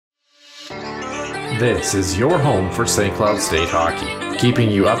This is your home for St. Cloud State hockey,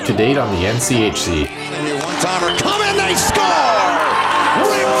 keeping you up to date on the NCHC. One-timer, come in, they score!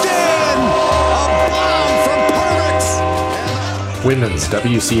 Ripped in! A bomb from Parks! Women's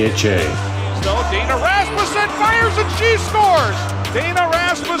WCHA. So Dana Rasmussen fires and she scores! Dana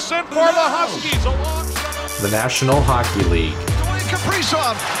Rasmussen for the Huskies alongside The National Hockey League. Dwayne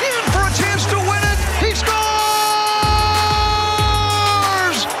Kaprizov in for a chance to win it! He scores!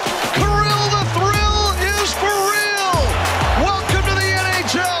 Kirill, the thrill is for real! Welcome to the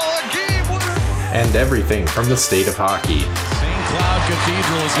NHL, a game winner! And everything from the state of hockey. St. Cloud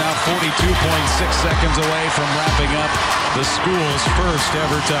Cathedral is now 42.6 seconds away from wrapping up the school's first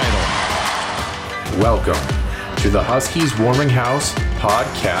ever title. Welcome to the Huskies Warming House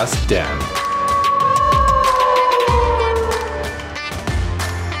Podcast Den.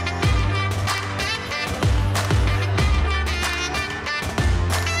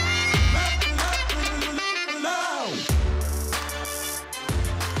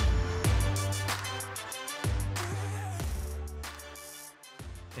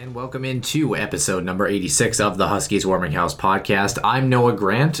 And welcome into episode number 86 of the Huskies Warming House Podcast. I'm Noah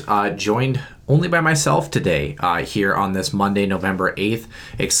Grant, joined only by myself today here on this Monday, November 8th.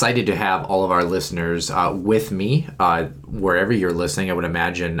 Excited to have all of our listeners with me wherever you're listening. I would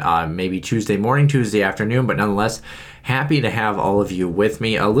imagine maybe Tuesday morning, Tuesday afternoon, but nonetheless, happy to have all of you with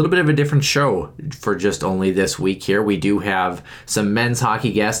me. A little bit of a different show for just only this week here. We do have some men's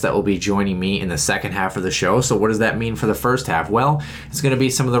hockey guests that will be joining me in the second half of the show. So what does that mean for the first half? Well, it's going to be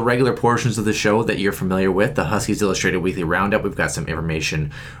some of the regular portions of the show that you're familiar with. The Huskies Illustrated Weekly Roundup. We've got some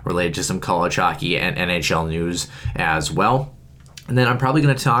information related to some college hockey and NHL news as well. And then I'm probably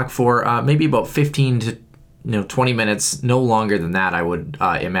going to talk for maybe about 15 to 20 minutes, no longer than that, I would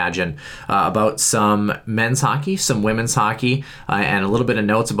imagine, about some men's hockey, some women's hockey, and a little bit of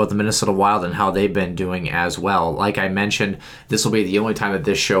notes about the Minnesota Wild and how they've been doing as well. Like I mentioned, this will be the only time that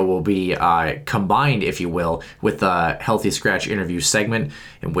this show will be combined, if you will, with the Healthy Scratch interview segment,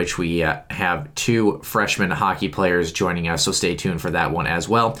 in which we have two freshman hockey players joining us, so stay tuned for that one as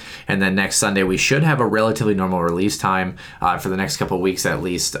well. And then next Sunday, we should have a relatively normal release time for the next couple of weeks at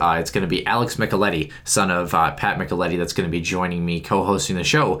least. It's going to be Alex Micheletti, son of Pat Micheletti, that's going to be joining me co-hosting the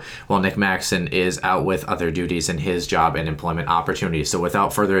show, while Nick Maxson is out with other duties in his job and employment opportunities. So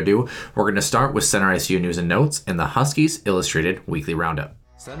without further ado, we're going to start with Center Ice View news and notes and the Huskies Illustrated Weekly Roundup.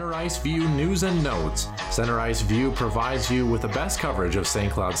 Center Ice View news and notes. Center Ice View provides you with the best coverage of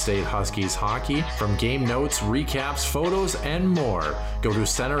St. Cloud State Huskies hockey, from game notes, recaps, photos, and more. Go to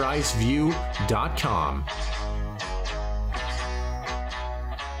centericeview.com.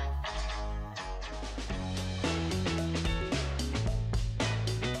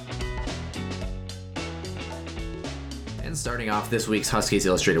 Starting off this week's Huskies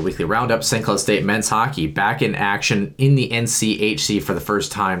Illustrated Weekly Roundup, St. Cloud State men's hockey back in action in the NCHC for the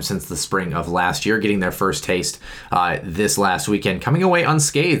first time since the spring of last year, getting their first taste this last weekend, coming away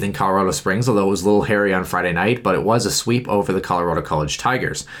unscathed in Colorado Springs, although it was a little hairy on Friday night, but it was a sweep over the Colorado College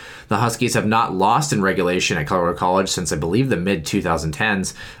Tigers. The Huskies have not lost in regulation at Colorado College since, I believe, the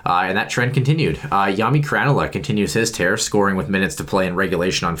mid-2010s, and that trend continued. Jami Krannila continues his tear, scoring with minutes to play in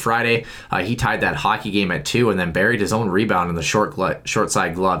regulation on Friday. He tied that hockey game at 2 and then buried his own rebound in the short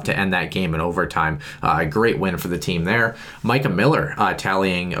side glove to end that game in overtime. A great win for the team there. Micah Miller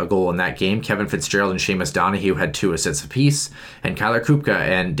tallying a goal in that game. Kevin Fitzgerald and Seamus Donahue had 2 assists apiece, and Kyler Kupka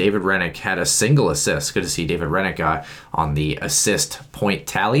and David Rennick had a single assist. Good to see David Rennick on the assist point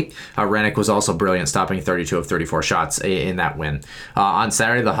tally. Rennick was also brilliant, stopping 32 of 34 shots in that win. On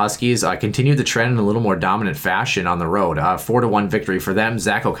Saturday, the Huskies continued the trend in a little more dominant fashion on the road. 4-1 victory for them.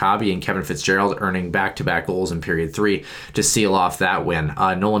 Zach Okabe and Kevin Fitzgerald earning back-to-back goals in period 3 to seal off that win.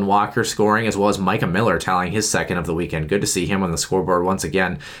 Nolan Walker scoring, as well as Micah Miller tallying his second of the weekend. Good to see him on the scoreboard once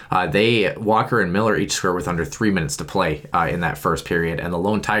again. Walker and Miller each scored with under 3 minutes to play in that first period, and the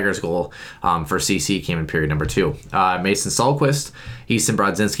lone Tigers goal for CC came in period number 2. Mason Salquist, Easton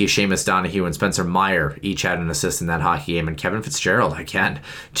Brodzinski, Seamus Donahue, and Spencer Meyer each had an assist in that hockey game, and Kevin Fitzgerald, again,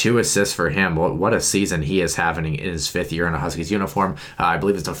 2 assists for him. What a season he is having in his 5th year in a Huskies uniform. I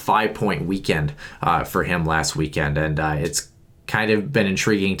believe it's a 5-point weekend for him last weekend, and it's kind of been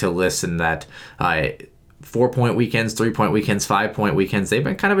intriguing to listen that 4-point weekends, 3-point weekends, 5-point weekends. They've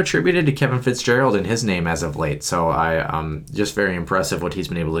been kind of attributed to Kevin Fitzgerald and his name as of late. So just very impressive what he's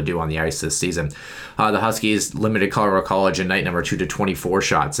been able to do on the ice this season. The Huskies limited Colorado College in night number 2 to 24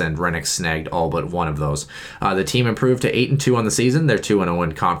 shots, and Rennick snagged all but one of those. The team improved to 8-2 on the season. They're 2-0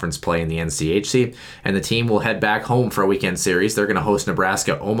 in conference play in the NCHC, and the team will head back home for a weekend series. They're going to host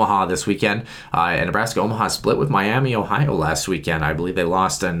Nebraska-Omaha this weekend, and Nebraska-Omaha split with Miami, Ohio last weekend. I believe they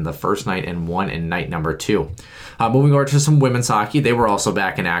lost in the first night and won in night number 2. Moving over to some women's hockey, they were also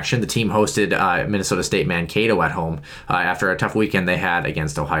back in action. The team hosted Minnesota State Mankato at home after a tough weekend they had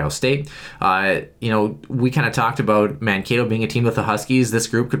against Ohio State. We kind of talked about Mankato being a team that the Huskies, this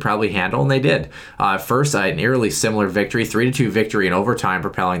group could probably handle, and they did. First, an eerily similar victory, 3-2 victory in overtime,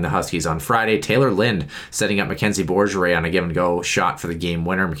 propelling the Huskies on Friday. Taylor Lind setting up Mackenzie Bourgeray on a give-and-go shot for the game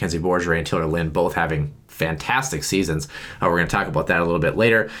winner. Mackenzie Bourgeray and Taylor Lind both having fantastic seasons. We're going to talk about that a little bit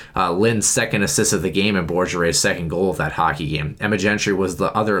later. Lynn's second assist of the game and Bourgeray's second goal of that hockey game. Emma Gentry was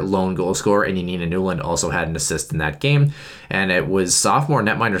the other lone goal scorer, and Yanina Newland also had an assist in that game. And it was sophomore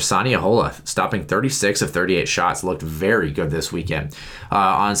netminder Sania Hola stopping 36 of 38 shots. Looked very good this weekend.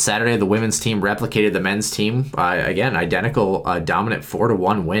 On Saturday, the women's team replicated the men's team. Again, identical, dominant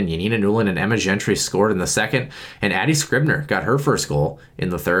 4-1 win. Yanina Newland and Emma Gentry scored in the second, and Addie Scribner got her first goal in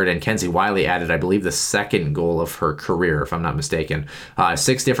the third, and Kenzie Wiley added, I believe, the second goal of her career, if I'm not mistaken.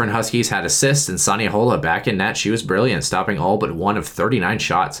 6 different Huskies had assists, and Sania Hola back in net. She was brilliant, stopping all but one of 39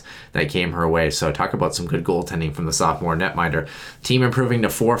 shots that came her way. So talk about some good goaltending from the sophomore netminder. Team improving to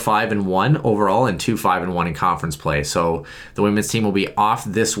 4-5-1 overall and 2-5-1 in conference play. So the women's team will be off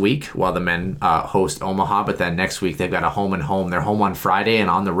this week while the men host Omaha, but then next week they've got a home and home. They're home on Friday and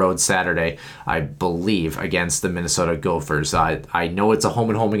on the road Saturday, I believe, against the Minnesota Gophers. I know it's a home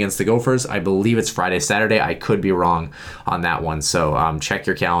and home against the Gophers. I believe it's Friday, Saturday. I could be wrong on that one, so check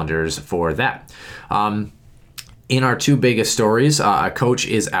your calendars for that. In our two biggest stories, a coach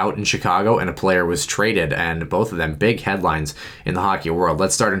is out in Chicago and a player was traded, and both of them big headlines in the hockey world.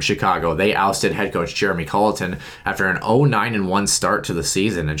 Let's start in Chicago. They ousted head coach Jeremy Colleton after an 0-9-1 start to the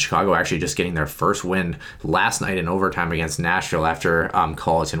season, and Chicago actually just getting their first win last night in overtime against Nashville after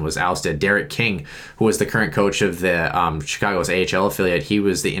Colleton was ousted. Derek King, who was the current coach of the Chicago's AHL affiliate, he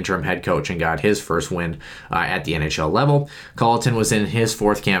was the interim head coach and got his first win at the NHL level. Colleton was in his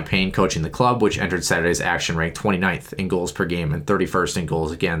fourth campaign coaching the club, which entered Saturday's action ranked 29th in goals per game and 31st in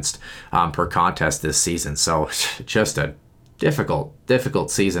goals against per contest this season. So just a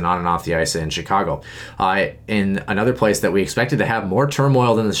difficult season on and off the ice in Chicago. In another place that we expected to have more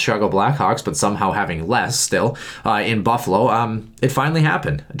turmoil than the Chicago Blackhawks, but somehow having less still, in Buffalo, it finally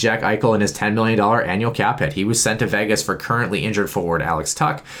happened. Jack Eichel and his $10 million annual cap hit. He was sent to Vegas for currently injured forward Alex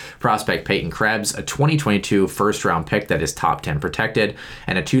Tuch, prospect Peyton Krebs, a 2022 first-round pick that is top 10 protected,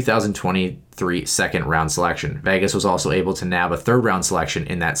 and a 2023 second-round selection. Vegas was also able to nab a third-round selection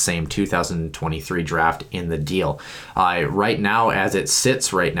in that same 2023 draft in the deal. Right now, as it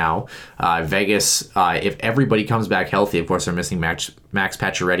sits right now, Vegas, if everybody comes back healthy, of course they're missing Max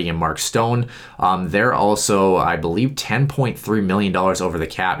Pacioretty and Mark Stone. They're also, I believe, $10.3 million over the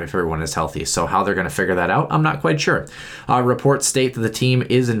cap if everyone is healthy. So how they're going to figure that out, I'm not quite sure. Reports state that the team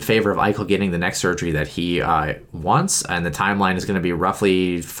is in favor of Eichel getting the next surgery that he wants, and the timeline is going to be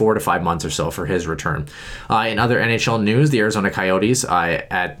roughly 4 to 5 months or so for his return. In other NHL news, the Arizona Coyotes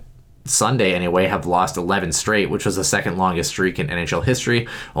at Sunday anyway have lost 11 straight, which was the second longest streak in NHL history.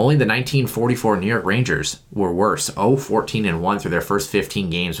 Only the 1944 New York Rangers were worse, 0-14-1 through their first 15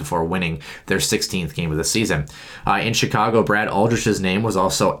 games before winning their 16th game of the season. In Chicago, Brad Aldrich's name was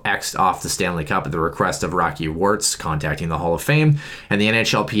also X'd off the Stanley Cup at the request of Rocky Wirtz, contacting the Hall of Fame, and the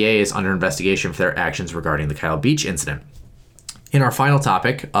NHLPA is under investigation for their actions regarding the Kyle Beach incident. In our final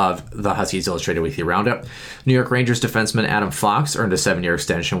topic of the Huskies Illustrated Weekly Roundup, New York Rangers defenseman Adam Fox earned a 7-year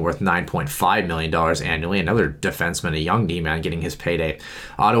extension worth $9.5 million annually. Another defenseman, a young D-man, getting his payday.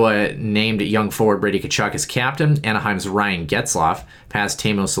 Ottawa named young forward Brady Tkachuk as captain. Anaheim's Ryan Getzlaf passed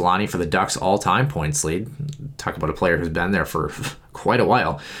Teemu Selanne for the Ducks' all-time points lead. Talk about a player who's been there for quite a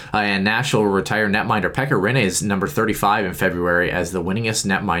while. And Nashville will retire netminder Pekka Rinne is number 35 in February as the winningest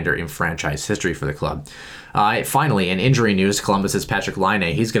netminder in franchise history for the club. Finally, in injury news, Columbus's Patrick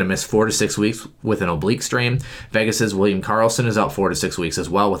Laine, he's going to miss 4 to 6 weeks with an oblique strain. Vegas's William Karlsson is out 4 to 6 weeks as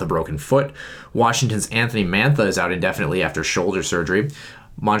well with a broken foot. Washington's Anthony Mantha is out indefinitely after shoulder surgery.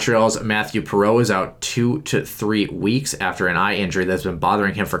 Montreal's Matthew Perreault is out 2 to 3 weeks after an eye injury that's been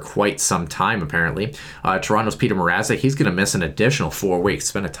bothering him for quite some time, apparently. Toronto's Peter Mrazek, he's going to miss an additional 4 weeks.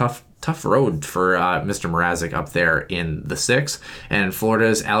 It's been a tough road for Mr. Mrazek up there in the 6. And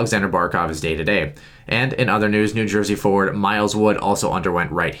Florida's Alexander Barkov is day-to-day. And in other news, New Jersey forward Miles Wood also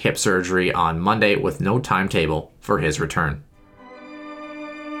underwent right hip surgery on Monday with no timetable for his return.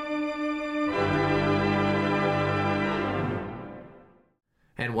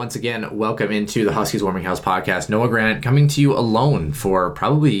 And once again, welcome into the Huskies Warming House podcast. Noah Grant coming to you alone for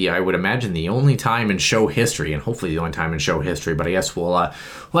probably, I would imagine, the only time in show history, and hopefully the only time in show history. But I guess we'll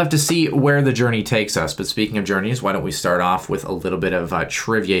have to see where the journey takes us. But speaking of journeys, why don't we start off with a little bit of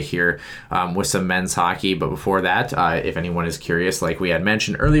trivia here with some men's hockey. But before that, if anyone is curious, like we had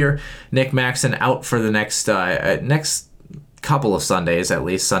mentioned earlier, Nick Maxon out for the next couple of Sundays, at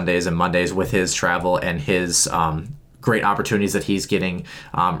least Sundays and Mondays, with his travel and his great opportunities that he's getting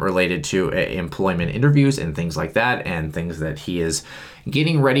related to employment interviews and things like that, and things that he is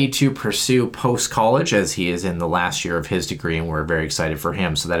getting ready to pursue post-college as he is in the last year of his degree, and we're very excited for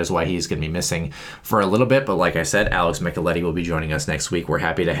him. So that is why he's going to be missing for a little bit. But like I said, Alex Micheletti will be joining us next week. We're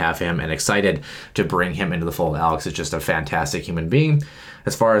happy to have him and excited to bring him into the fold. Alex is just a fantastic human being.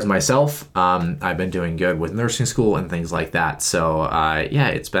 As far as myself, I've been doing good with nursing school and things like that. So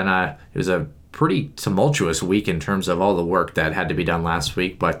it was a pretty tumultuous week in terms of all the work that had to be done last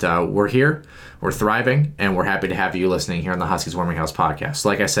week, but we're here, we're thriving, and we're happy to have you listening here on the Huskies Warming House podcast. So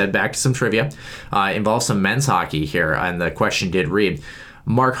like I said, back to some trivia. Involves some men's hockey here, and the question did read,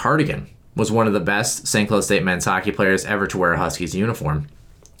 Mark Hardigan was one of the best St. Cloud State men's hockey players ever to wear a Huskies uniform.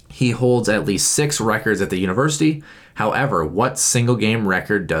 He holds at least 6 records at the university. However, what single game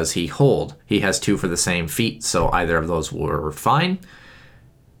record does he hold? He has 2 for the same feat, so either of those were fine.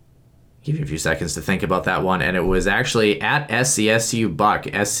 Give you a few seconds to think about that one, and it was actually at SCSU Buck,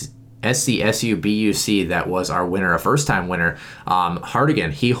 SCSU BUC, that was our winner, a first-time winner.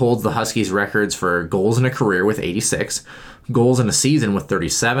 Hardigan, he holds the Huskies records for goals in a career with 86, goals in a season with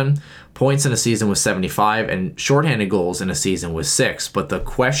 37, points in a season with 75, and shorthanded goals in a season with 6. But the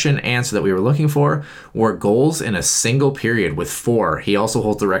question answer that we were looking for were goals in a single period with 4. He also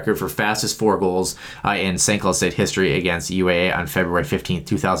holds the record for fastest 4 goals in St. Cloud State history against UAA on February 15th,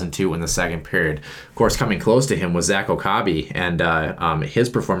 2002 in the second period. Of course, coming close to him was Zach Okabe and his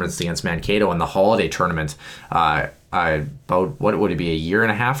performance against Mankato in the holiday tournament about, what would it be, a year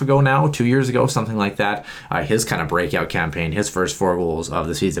and a half ago now, 2 years ago, something like that. His kind of breakout campaign, his first 4 goals of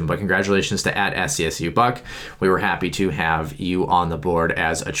the season. But congratulations to at SCSU Buck. We were happy to have you on the board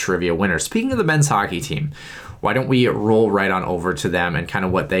as a trivia winner. Speaking of the men's hockey team, why don't we roll right on over to them and kind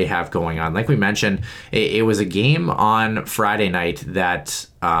of what they have going on. Like we mentioned, it was a game on Friday night that,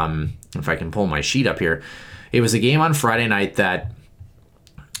 if I can pull my sheet up here, it was a game on Friday night that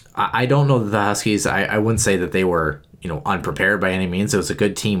I don't know that the Huskies, I wouldn't say that they were, unprepared by any means. It was a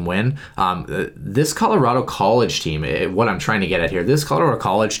good team win. This Colorado College team, what I'm trying to get at here, this Colorado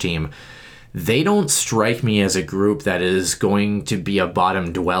College team, they don't strike me as a group that is going to be a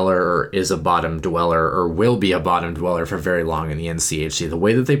bottom dweller or is a bottom dweller or will be a bottom dweller for very long in the NCHC. The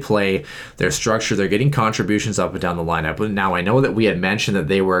way that they play, their structure, they're getting contributions up and down the lineup. But now I know that we had mentioned that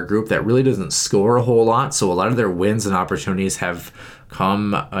they were a group that really doesn't score a whole lot, so a lot of their wins and opportunities have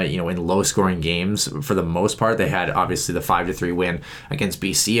come in low-scoring games for the most part. They had obviously the 5-3 win against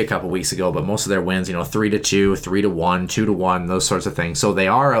BC a couple weeks ago, but most of their wins, 3-2, 3-1, 2-1, those sorts of things. So they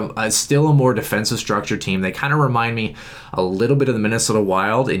are still a more defensive structured team. They kind of remind me a little bit of the Minnesota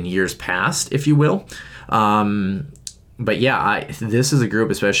Wild in years past, if you will. But yeah, this is a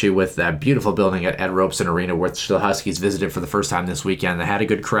group, especially with that beautiful building at Ed Robeson Arena, which the Huskies visited for the first time this weekend. They had a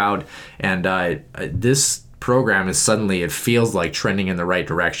good crowd, and this program is suddenly, it feels like, trending in the right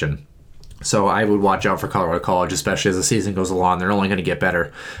direction. So I would watch out for Colorado College, especially as the season goes along. They're only going to get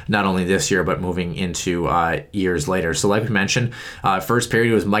better, not only this year, but moving into years later. So like we mentioned, first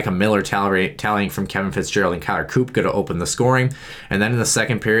period was Micah Miller tallying from Kevin Fitzgerald and Kyler Koop to open the scoring. And then in the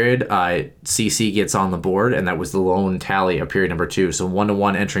second period, CC gets on the board, and that was the lone tally of period number 2. So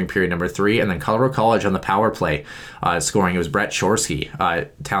 1-1 entering period number 3. And then Colorado College on the power play scoring. It was Brett Chorsky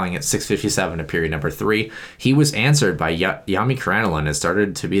tallying at 6:57 of period number 3. He was answered by Yami Krannelin. It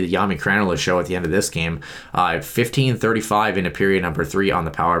started to be the Yami Krannelin show at the end of this game. 15:35 into period number 3 on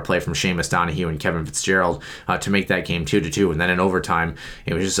the power play from Seamus Donahue and Kevin Fitzgerald to make that game 2-2. And then in overtime,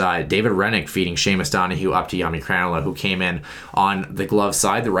 it was just David Rennick feeding Seamus Donahue up to Yami Krannelin, who came in on the glove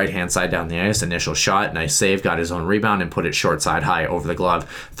side, the right-hand side down the ice. Initial shot, nice save, got his own rebound and put it short side high over the glove.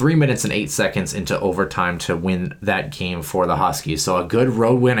 3 minutes and 8 seconds into overtime to win that game for the Huskies. So a good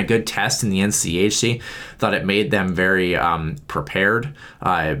road win, a good test in the NCHC. Thought it made them very prepared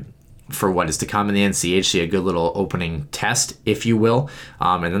for what is to come in the NCHC, a good little opening test, if you will.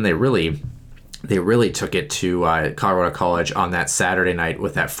 And then they really took it to Colorado College on that Saturday night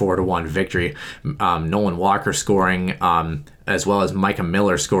with that 4-1 victory. Nolan Walker scoring, as well as Micah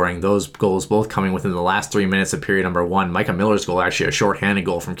Miller scoring those goals, both coming within the last 3 minutes of period number 1. Micah Miller's goal, actually a shorthanded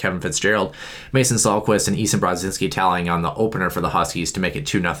goal from Kevin Fitzgerald. Mason Salquist and Easton Brodzinski tallying on the opener for the Huskies to make it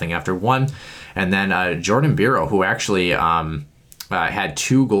 2-0 after 1. And then Jordan Biro, who actually had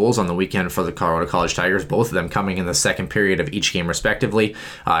 2 goals on the weekend for the Colorado College Tigers, both of them coming in the second period of each game respectively.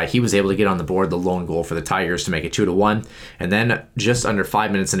 He was able to get on the board the lone goal for the Tigers to make it 2-1. And then just under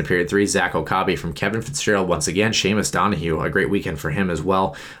 5 minutes into period 3, Zach Okabe from Kevin Fitzgerald once again. Seamus Donahue, a great weekend for him as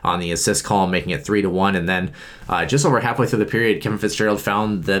well on the assist column, making it 3-1. And then just over halfway through the period, Kevin Fitzgerald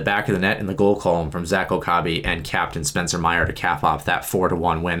found the back of the net in the goal column from Zach Okabe and captain Spencer Meyer to cap off that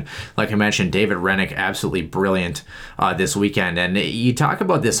 4-1 win. Like I mentioned, David Rennick absolutely brilliant this weekend. And you talk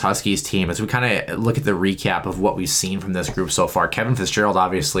about this Huskies team as we kind of look at the recap of what we've seen from this group so far. Kevin Fitzgerald,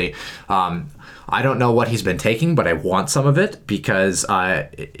 obviously, I don't know what he's been taking, but I want some of it because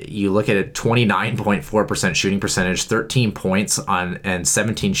you look at it, 29.4% shooting percentage, 13 points on and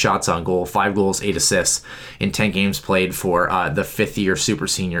 17 shots on goal, 5 goals, 8 assists in 10 games played for the fifth-year super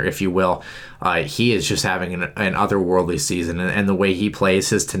senior, if you will. He is just having an otherworldly season, and the way he plays,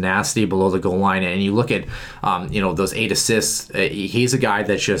 his tenacity below the goal line, and you look at those 8 assists. He's a guy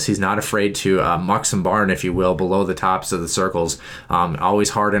that's he's not afraid to muck some barn, if you will, below the tops of the circles. Always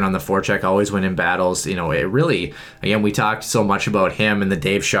hard in on the forecheck, always winning battles. It really, again, we talked so much about him and the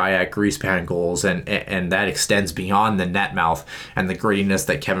Dave Shayak grease pan goals, and that extends beyond the net mouth and the grittiness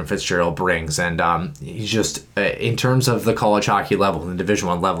that Kevin Fitzgerald brings. And he's just in terms of the college hockey level, the Division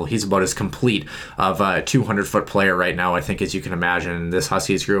I level, he's about as complete of a 200-foot player right now, I think, as you can imagine. This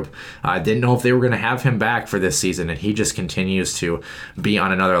Huskies group didn't know if they were going to have him back for this season, and he just continues to be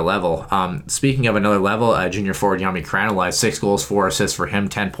on another level. Speaking of another level, junior forward Yami Kranilai, 6 goals, 4 assists for him,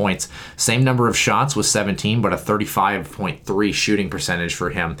 10 points. Same number of shots with 17, but a 35.3 shooting percentage for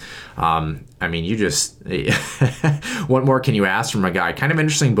him. You just what more can you ask from a guy? Kind of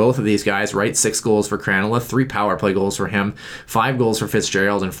interesting, both of these guys, right? 6 goals for Kranila, 3 power play goals for him, 5 goals for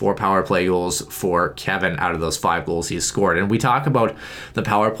Fitzgerald, and 4 power play goals for Kevin out of those 5 goals he's scored. And we talk about the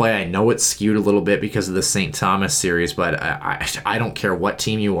power play. I know it's skewed a little bit because of the St. Thomas series, but I don't care what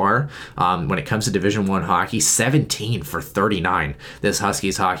team you are. When it comes to Division I hockey, 17 for 39. This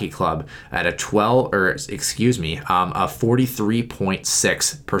Huskies hockey club at a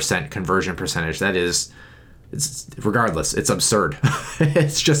 43.6% conversion percentage. That is, regardless, it's absurd.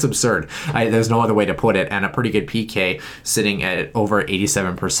 It's just absurd. There's no other way to put it. And a pretty good PK sitting at over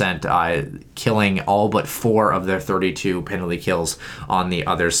 87%, killing all but 4 of their 32 penalty kills on the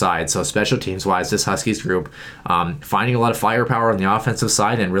other side. So special teams wise, this Huskies group finding a lot of firepower on the offensive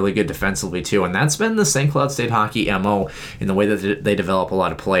side and really good defensively too. And that's been the St. Cloud State hockey MO in the way that they develop a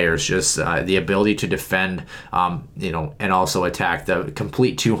lot of players. Just the ability to defend, and also attack the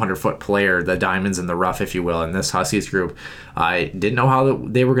complete 200-foot player, the diamonds in the rough, if you will. And this Huskies group, I didn't know how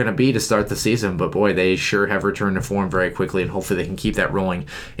they were going to be to start the season, but boy, they sure have returned to form very quickly, and hopefully they can keep that rolling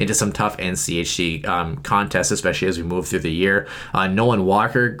into some tough NCHC contests, especially as we move through the year. Nolan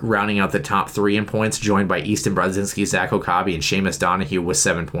Walker rounding out the top 3 in points, joined by Easton Brodzinski, Zach Okabe, and Seamus Donahue with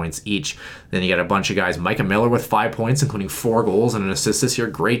 7 points each. Then you got a bunch of guys, Micah Miller with 5 points, including 4 goals and an assist this year.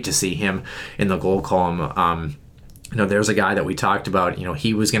 Great to see him in the goal column. There's a guy that we talked about,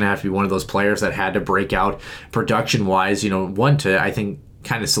 he was going to have to be one of those players that had to break out production-wise, one to, I think,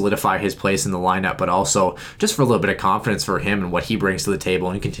 kind of solidify his place in the lineup, but also just for a little bit of confidence for him and what he brings to the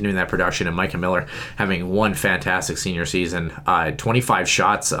table and continuing that production. And Micah Miller having one fantastic senior season, 25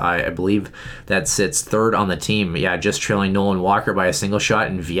 shots, I believe that sits 3rd on the team. Yeah, just trailing Nolan Walker by a single shot,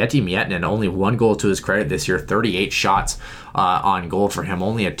 and Vieti Miettinen, only 1 goal to his credit this year, 38 shots on goal for him,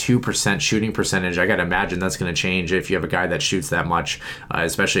 only a 2% shooting percentage. I gotta imagine that's going to change if you have a guy that shoots that much,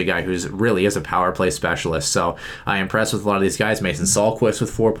 especially a guy who's really is a power play specialist. So I'm impressed with a lot of these guys. Mason Salquist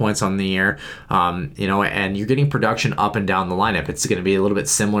with 4 points on the year, and you're getting production up and down the lineup. It's going to be a little bit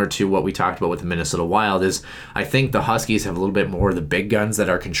similar to what we talked about with the Minnesota Wild. Is I think the Huskies have a little bit more of the big guns that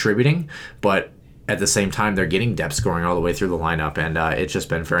are contributing, but at the same time, they're getting depth scoring all the way through the lineup, and it's just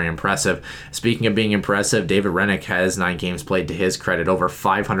been very impressive. Speaking of being impressive, David Rennick has 9 games played to his credit, over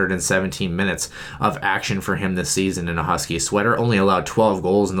 517 minutes of action for him this season in a Husky sweater. Only allowed 12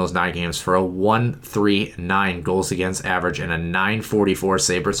 goals in those 9 games for a 1.39 goals against average and a 9.44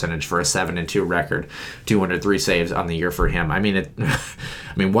 save percentage for a 7-2 record. 203 saves on the year for him.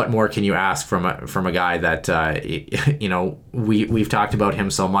 What more can you ask from a guy that we've talked about him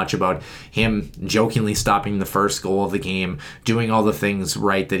so much, about him jokingly stopping the first goal of the game, doing all the things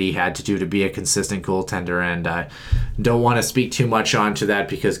right that he had to do to be a consistent goaltender, and don't want to speak too much onto that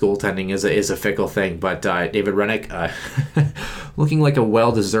because goaltending is a fickle thing. But David Rennick, looking like a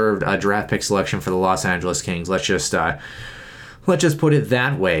well-deserved draft pick selection for the Los Angeles Kings. Let's just Let's just put it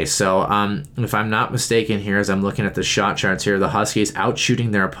that way. So if I'm not mistaken here, as I'm looking at the shot charts here, the Huskies out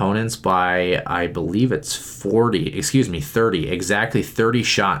shooting their opponents by, I believe it's 30, exactly 30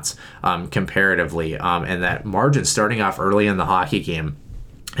 shots comparatively. And that margin starting off early in the hockey game.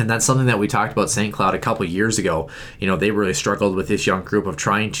 And that's something that we talked about St. Cloud a couple years ago. They really struggled with this young group of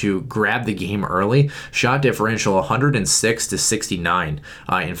trying to grab the game early. Shot differential 106 to 69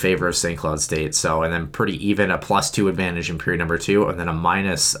 in favor of St. Cloud State. So, and then pretty even, a +2 advantage in period number 2, and then a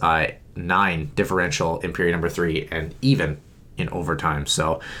 -9 differential in period number 3, and even in overtime.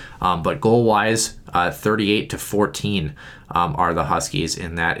 So, but goal-wise, 38 to 14 are the Huskies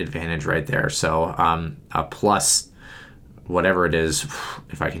in that advantage right there. So, a plus whatever it is,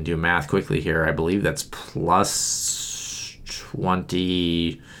 if I can do math quickly here, I believe that's plus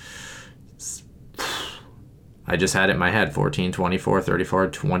 20. I just had it in my head, 14, 24, 34,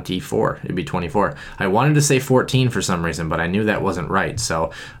 24. It'd be 24. I wanted to say 14 for some reason, but I knew that wasn't right.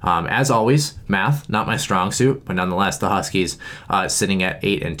 So, as always, math, not my strong suit, but nonetheless, the Huskies sitting at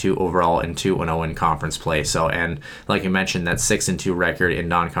 8-2 overall and 2-0 in conference play. So, and like you mentioned, that 6-2 record in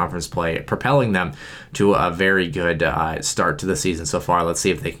non-conference play, propelling them to a very good start to the season so far. Let's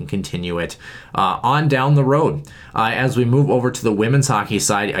see if they can continue it on down the road. As we move over to the women's hockey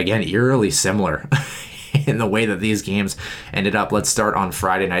side, again, eerily similar in the way that these games ended up. Let's start on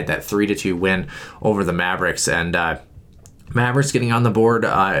Friday night, that 3-2 win over the Mavericks. And Mavericks getting on the board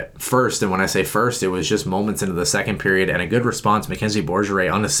first, and when I say first, it was just moments into the second period, and a good response. Mackenzie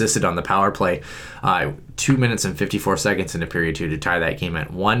Borgeret unassisted on the power play, 2 minutes and 54 seconds into period 2 to tie that game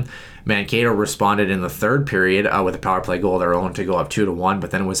at 1. Mankato responded in the third period with a power play goal of their own to go up 2-1,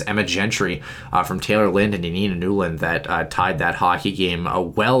 but then it was Emma Gentry from Taylor Lind and Nina Newland that tied that hockey game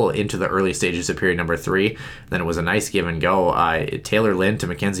well into the early stages of period number 3. Then it was a nice give and go. Taylor Lind to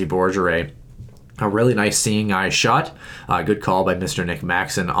Mackenzie Borgeret. A really nice seeing eye shot. Good call by Mr. Nick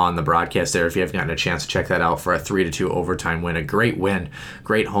Maxon on the broadcast there. If you haven't gotten a chance to check that out, for a 3-2 overtime win. A great win.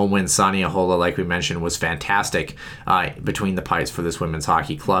 Great home win. Sonia Hola, like we mentioned, was fantastic between the pipes for this women's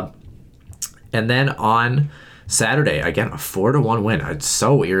hockey club. And then on Saturday, again, a 4-1 win. It's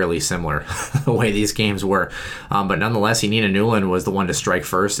so eerily similar the way these games were. But nonetheless, Nina Newland was the one to strike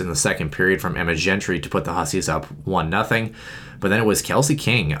first in the second period from Emma Gentry to put the Huskies up 1-0. But then it was Kelsey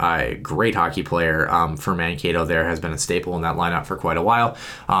King, a great hockey player for Mankato there, has been a staple in that lineup for quite a while.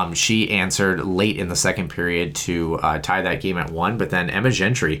 She answered late in the second period to tie that game at 1, but then Emma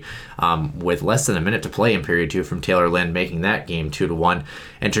Gentry, with less than a minute to play in period 2 from Taylor Lind, making that game 2-1.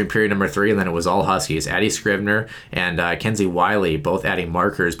 Entering period number 3, and then it was all Huskies. Addie Scrivener and Kenzie Wiley both adding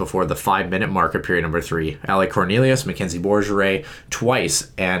markers before the 5-minute mark of period number 3. Allie Cornelius, Mackenzie Borgeret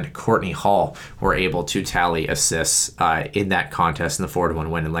twice, and Courtney Hall were able to tally assists in that contest in the 4-1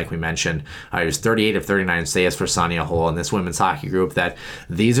 win. And like we mentioned, it was 38 of 39 saves for Sonia Hola in this women's hockey group. That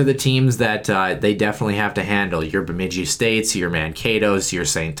these are the teams that they definitely have to handle. Your Bemidji States, your Mankato's, your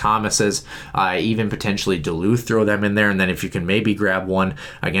St. Thomas's, even potentially Duluth, throw them in there. And then if you can maybe grab one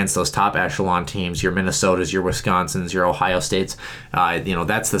against those top echelon teams, your Minnesotas, your Wisconsins, your Ohio States,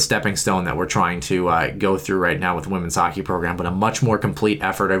 that's the stepping stone that we're trying to go through right now with the women's hockey program. But a much more complete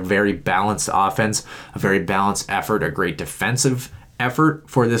effort, a very balanced offense, a very balanced effort, a great defensive effort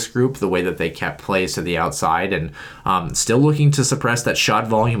for this group, the way that they kept plays to the outside, and still looking to suppress that shot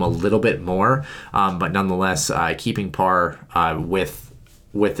volume a little bit more, but nonetheless keeping par with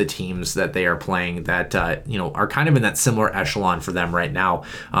the teams that they are playing that are kind of in that similar echelon for them right now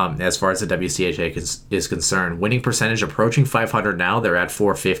as far as the WCHA is concerned. Winning percentage approaching 500 now. They're at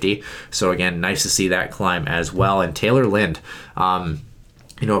 450. So again, nice to see that climb as well. And Taylor Lind,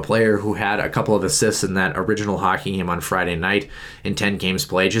 a player who had a couple of assists in that original hockey game on Friday night in 10 games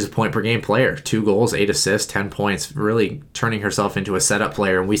played. She's a point-per-game player. 2 goals, 8 assists, 10 points, really turning herself into a setup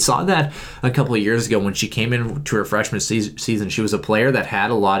player. And we saw that a couple of years ago when she came into her freshman season. She was a player that had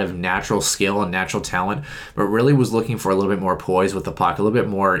a lot of natural skill and natural talent, but really was looking for a little bit more poise with the puck, a little bit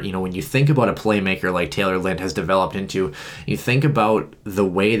more, when you think about a playmaker like Taylor Lind has developed into, you think about the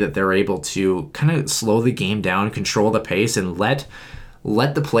way that they're able to kind of slow the game down, control the pace, and let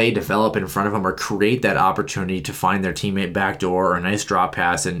the play develop in front of them, or create that opportunity to find their teammate backdoor or a nice drop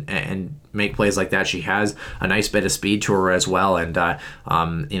pass and make plays like that. She has a nice bit of speed to her as well, and as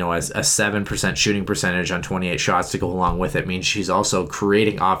a 7% shooting percentage on 28 shots to go along with it means she's also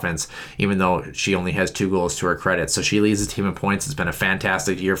creating offense, even though she only has 2 goals to her credit. So she leads the team in points. It's been a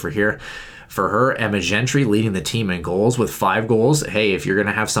fantastic year for for her. Emma Gentry leading the team in goals with 5 goals. Hey, if you're going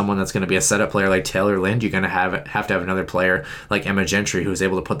to have someone that's going to be a setup player like Taylor Lind, you're going to have to have another player like Emma Gentry who's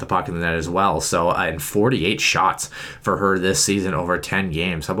able to put the puck in the net as well. So, and 48 shots for her this season over 10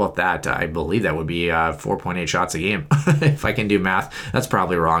 games. How about that? I believe that would be 4.8 shots a game. If I can do math, that's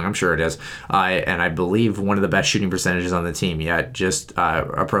probably wrong. I'm sure it is. And I believe one of the best shooting percentages on the team yet, just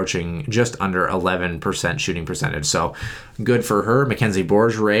approaching just under 11% shooting percentage. So good for her. Mackenzie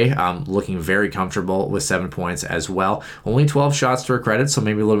Bourgeray looking very comfortable with 7 points as well. Only 12 shots to her credit, so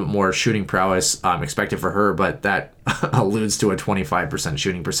maybe a little bit more shooting prowess expected for her, but that alludes to a 25%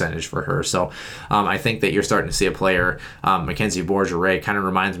 shooting percentage for her. So I think that you're starting to see a player, Mackenzie Bourgeray, kind of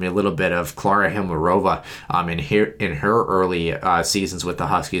reminds me a little bit of Klara Himlarova in her early seasons with the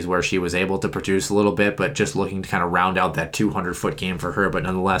Huskies, where she was able to produce a little bit, but just looking to kind of round out that 200-foot game for her. But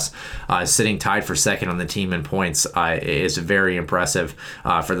nonetheless, sitting tied for second on the team in points is very impressive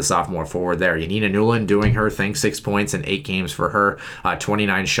for the sophomore forward there. Yanina Newland doing her thing, 6 points in 8 games for her,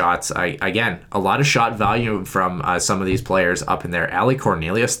 29 shots. Again, a lot of shot value from some of these players up in there. Allie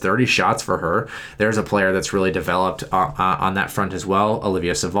Cornelius, 30 shots for her. There's a player that's really developed on that front as well.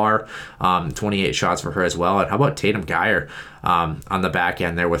 Olivia Savar, 28 shots for her as well. And how about Tatum Geyer on the back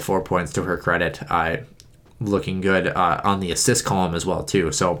end there with 4 points to her credit, looking good on the assist column as well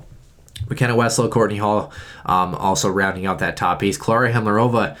too. So McKenna Westlow, Courtney Hall also rounding out that top piece. Klara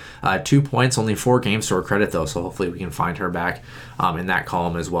Himlarova, 2 points, only 4 games to her credit though, so hopefully we can find her back in that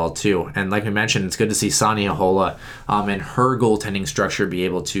column as well too. And like we mentioned, it's good to see Sania Hola and her goaltending structure be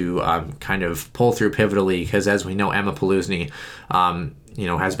able to kind of pull through pivotally, because as we know, Emma Paluzny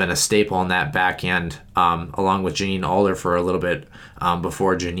has been a staple in that back end, along with Janine Alder for a little bit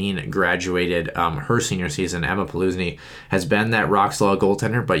before Janine graduated her senior season. Emma Paluzny has been that rock solid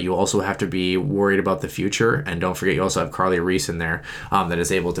goaltender, but you also have to be worried about the future. And don't forget, you also have Carly Reese in there that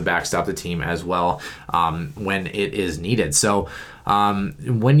is able to backstop the team as well when it is needed. So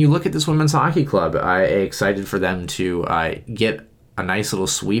when you look at this women's hockey club, I'm excited for them to get a nice little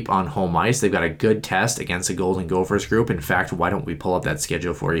sweep on home ice. They've got a good test against the Golden Gophers group. In fact, why don't we pull up that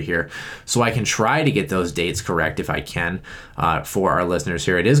schedule for you here so I can try to get those dates correct if I can for our listeners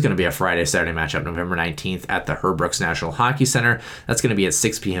here. It is going to be a Friday-Saturday matchup, November 19th at the Herb Brooks National Hockey Center. That's going to be at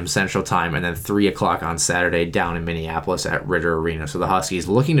 6 p.m. Central Time, and then 3 o'clock on Saturday down in Minneapolis at Ritter Arena. So the Huskies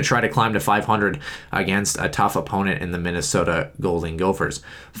looking to try to climb to 500 against a tough opponent in the Minnesota Golden Gophers.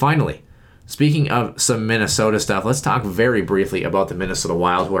 Finally, speaking of some Minnesota stuff, let's talk very briefly about the Minnesota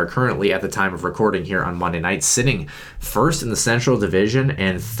Wild, who are currently, at the time of recording here on Monday night, sitting first in the Central Division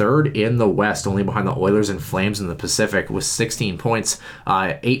and third in the West, only behind the Oilers and Flames in the Pacific, with 16 points,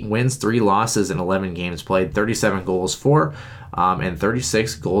 8 wins, 3 losses in 11 games played, 37 goals for, and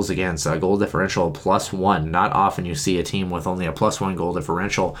 36 goals against, a goal differential +1. Not often you see a team with only a +1 goal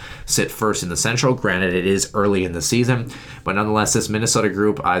differential sit first in the Central. Granted, it is early in the season, but nonetheless, this Minnesota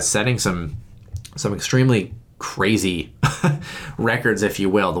group is setting some extremely crazy records, if you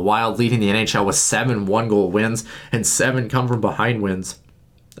will. The Wild leading the NHL with 7 one-goal wins and 7 come-from-behind wins.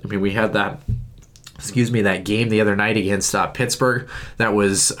 I mean, we had that game the other night against Pittsburgh. That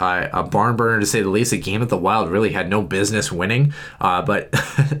was a barn burner, to say the least, a game that the Wild really had no business winning. But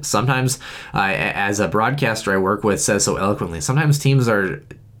sometimes, as a broadcaster I work with says so eloquently, sometimes teams are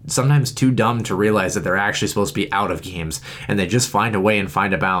too dumb to realize that they're actually supposed to be out of games, and they just find a way and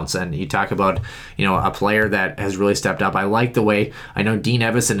find a bounce. And you talk about, a player that has really stepped up. I like the way, I know Dean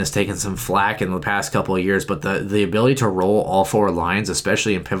Evison has taken some flack in the past couple of years, but the ability to roll all 4 lines,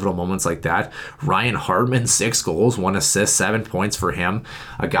 especially in pivotal moments like that. Ryan Hartman, 6 goals, 1 assist, 7 points for him.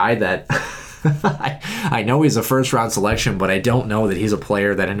 A guy that I know he's a first-round selection, but I don't know that he's a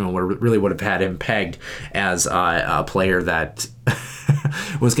player that anyone would have had him pegged as a player that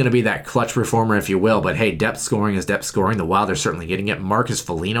was going to be that clutch performer, if you will. But hey, depth scoring is depth scoring. The Wild are certainly getting it. Marcus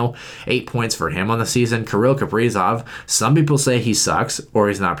Foligno, 8 points for him on the season. Kirill Kaprizov, some people say he sucks or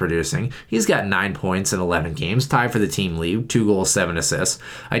he's not producing. He's got 9 points in 11 games, tied for the team lead, 2 goals, 7 assists.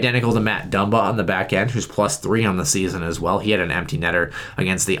 Identical to Matt Dumba on the back end, who's +3 on the season as well. He had an empty netter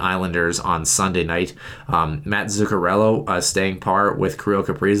against the Islanders on Sunday night. Matt Zuccarello staying par with Kirill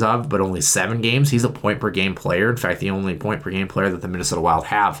Kaprizov, but only 7 games. He's a point-per-game player. In fact, the only point-per-game player that the Minnesota Wild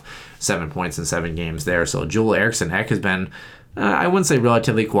have, 7 points in 7 games there. So Joel Eriksson Ek has been, I wouldn't say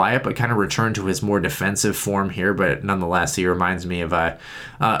relatively quiet, but kind of returned to his more defensive form here. But nonetheless, he reminds me of a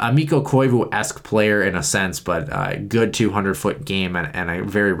Mikko Koivu-esque player in a sense, but a good 200-foot game and a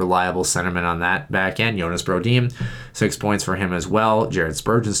very reliable centerman on that back end. Jonas Brodin, 6 points for him as well. Jared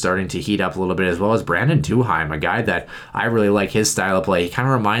Spurgeon starting to heat up a little bit, as well as Brandon Duheim, a guy that I really like his style of play. He kind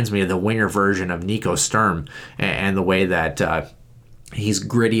of reminds me of the winger version of Nico Sturm and the way that He's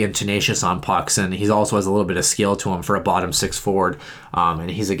gritty and tenacious on pucks, and he also has a little bit of skill to him for a bottom six forward.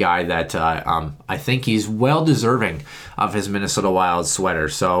 And he's a guy that I think he's well deserving of his Minnesota Wild sweater.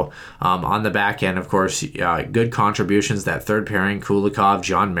 So on the back end, of course, good contributions. That third pairing, Kulikov,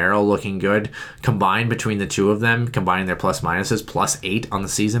 John Merrill looking good. Combined between the two of them, combining their plus minuses, +8 on the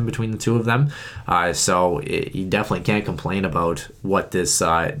season between the two of them. So you definitely can't complain about what this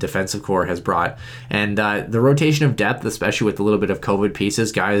defensive core has brought. And the rotation of depth, especially with a little bit of COVID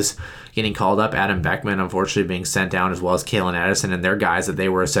pieces, guys getting called up, Adam Beckman unfortunately being sent down, as well as Kalen Addison, and they're guys that they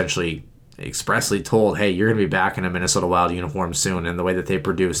were essentially expressly told, hey, you're going to be back in a Minnesota Wild uniform soon. And the way that they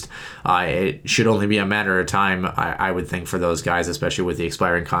produced, it should only be a matter of time, I would think, for those guys, especially with the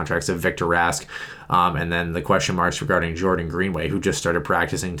expiring contracts of Victor Rask, and then the question marks regarding Jordan Greenway, who just started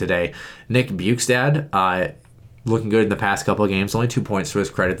practicing today. Nick Bukestad, looking good in the past couple of games. Only 2 points to his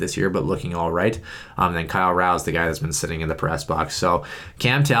credit this year, but looking all right. Then Kyle Rouse, the guy that's been sitting in the press box. So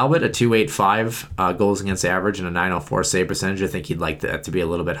Cam Talbot, a .285 goals against average and a .904 save percentage. I think he'd like that to be a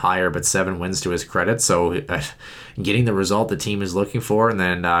little bit higher, but 7 wins to his credit. So getting the result the team is looking for. And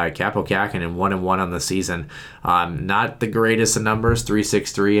then Kaapo Kähkönen 1-1 on the season. Not the greatest of numbers,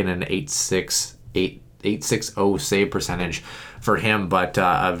 .363 and an .860 save percentage for him, but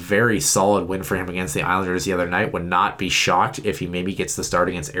a very solid win for him against the Islanders the other night. Would not be shocked if he maybe gets the start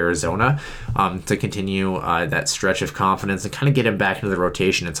against Arizona to continue that stretch of confidence and kind of get him back into the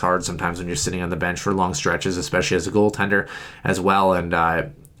rotation. It's hard sometimes when you're sitting on the bench for long stretches, especially as a goaltender as well. And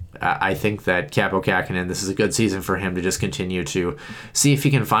I think that Kaapo Kähkönen, this is a good season for him to just continue to see if he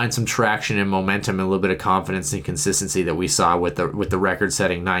can find some traction and momentum and a little bit of confidence and consistency that we saw with the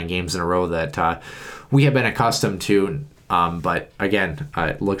record-setting 9 games in a row that we have been accustomed to. But again,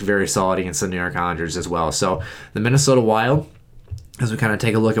 it looked very solid against the New York Islanders as well. So the Minnesota Wild, as we kind of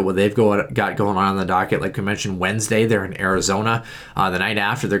take a look at what they've got going on the docket, like we mentioned, Wednesday they're in Arizona. The night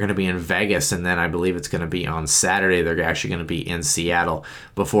after they're going to be in Vegas, and then I believe it's going to be on Saturday they're actually going to be in Seattle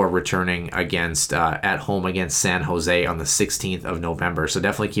before returning against at home against San Jose on the 16th of November. So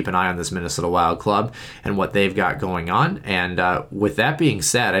definitely keep an eye on this Minnesota Wild club and what they've got going on. And with that being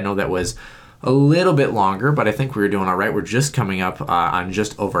said, I know that was a little bit longer, but I think we were doing all right. We're just coming up on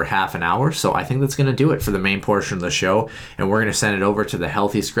just over half an hour, so I think that's going to do it for the main portion of the show, and we're going to send it over to the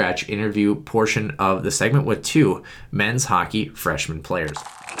Healthy Scratch interview portion of the segment with 2 men's hockey freshman players.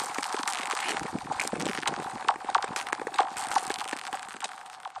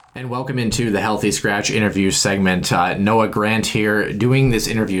 And welcome into the Healthy Scratch interview segment. Noah Grant here doing this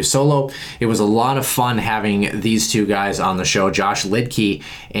interview solo. It was a lot of fun having these 2 guys on the show, Josh Luedtke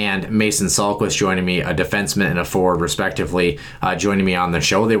and Mason Salquist joining me, a defenseman and a forward respectively, joining me on the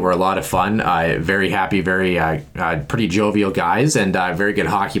show. They were a lot of fun, very happy, very pretty jovial guys, and very good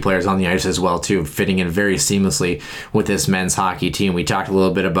hockey players on the ice as well too, fitting in very seamlessly with this men's hockey team. We talked a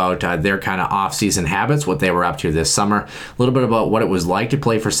little bit about their kind of off-season habits, what they were up to this summer, a little bit about what it was like to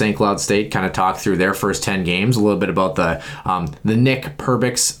play for St. Cloud State, kind of talk through their first 10 games, a little bit about the Nick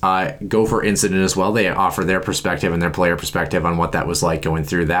Perbix Gopher incident as well. They offer their perspective and their player perspective on what that was like going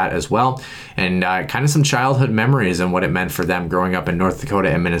through that as well, and kind of some childhood memories and what it meant for them growing up in North Dakota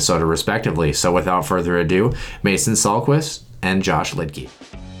and Minnesota respectively. So without further ado, Mason Salquist and Josh Luedtke.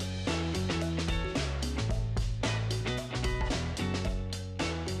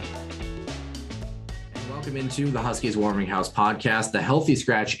 Into the Huskies Warming House podcast, the Healthy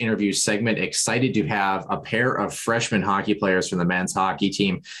Scratch interview segment. Excited to have a pair of freshman hockey players from the men's hockey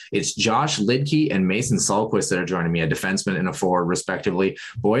team. It's Josh Luedtke and Mason Salquist that are joining me, a defenseman and a forward respectively.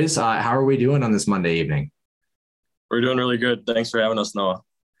 Boys, how are we doing on this Monday evening? We're doing really good. Thanks for having us, Noah.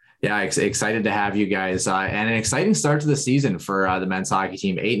 Yeah, excited to have you guys, and an exciting start to the season for the men's hockey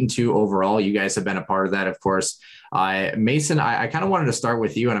team. 8-2 overall. You guys have been a part of that, of course. Mason, I kind of wanted to start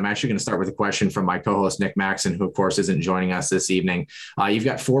with you, and I'm actually going to start with a question from my co-host Nick Maxon, who of course isn't joining us this evening. You've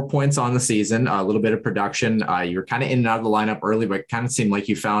got 4 points on the season, a little bit of production. You're kind of in and out of the lineup early, but it kind of seemed like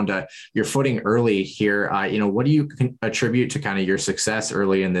you found your footing early here. What do you attribute to kind of your success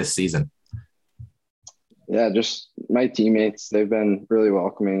early in this season? Yeah, just my teammates. They've been really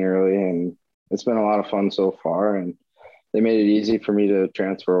welcoming early, and it's been a lot of fun so far. And they made it easy for me to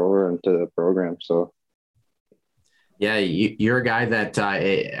transfer over into the program. So, yeah, you're a guy that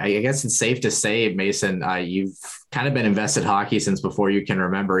I guess it's safe to say, Mason, you've kind of been invested hockey since before you can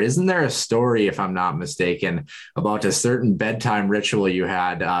remember. Isn't there a story, if I'm not mistaken, about a certain bedtime ritual you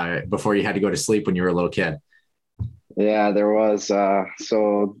had before you had to go to sleep when you were a little kid? Yeah, there was.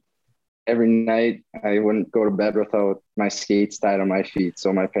 So every night I wouldn't go to bed without my skates tied on my feet.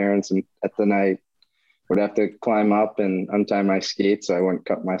 So my parents at the night would have to climb up and untie my skates so I wouldn't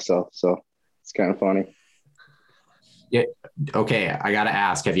cut myself. So it's kind of funny. Yeah. Okay. I got to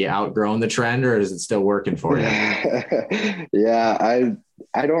ask, have you outgrown the trend or is it still working for you? Yeah,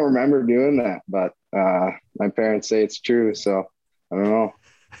 I don't remember doing that, but my parents say it's true, so I don't know.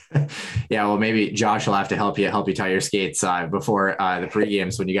 Yeah, well, maybe Josh will have to help you tie your skates before the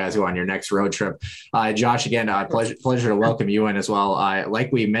pre-games when you guys go on your next road trip. Josh, again, pleasure to welcome you in as well. Like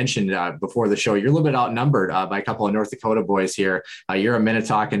we mentioned before the show, you're a little bit outnumbered by a couple of North Dakota boys here. You're a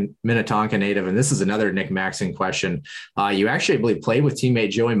Minnetonka native, and this is another Nick Maxon question. You actually, I believe, played with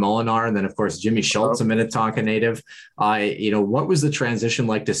teammate Joey Molinar, and then of course Jimmy Schultz, a Minnetonka native. What was the transition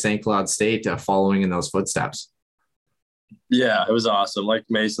like to St. Cloud State following in those footsteps? Yeah, it was awesome. Like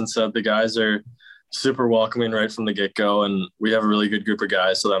Mason said, the guys are super welcoming right from the get-go, and we have a really good group of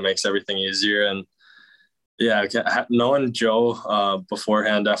guys, so that makes everything easier. And yeah, knowing Joe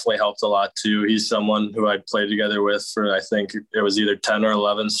beforehand definitely helped a lot too. He's someone who I played together with for, I think it was either 10 or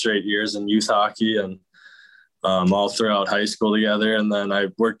 11 straight years in youth hockey, and all throughout high school together. And then I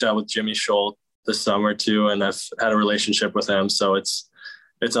worked out with Jimmy Schultz this summer too, and I've had a relationship with him. So it's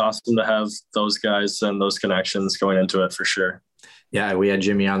awesome to have those guys and those connections going into it for sure. Yeah, we had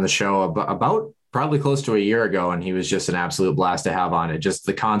Jimmy on the show about probably close to a year ago, and he was just an absolute blast to have on it. Just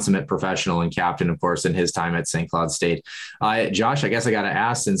the consummate professional and captain, of course, in his time at St. Cloud State. Josh, I guess I got to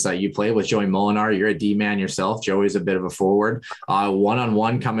ask, since you played with Joey Molinar, you're a D-man yourself. Joey's a bit of a forward.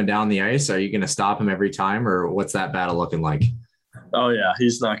 One-on-one coming down the ice, are you going to stop him every time, or what's that battle looking like? Oh, yeah,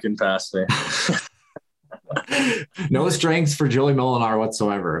 he's not getting past me. No strengths for Joey Molinar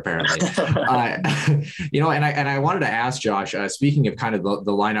whatsoever, apparently. And I wanted to ask Josh, speaking of kind of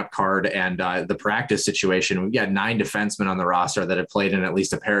the lineup card and the practice situation, we've got 9 defensemen on the roster that have played in at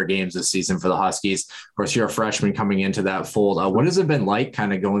least a pair of games this season for the Huskies. Of course, you're a freshman coming into that fold. What has it been like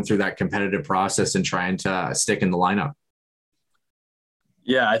kind of going through that competitive process and trying to stick in the lineup?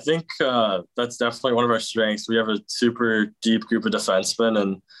 Yeah, I think that's definitely one of our strengths. We have a super deep group of defensemen,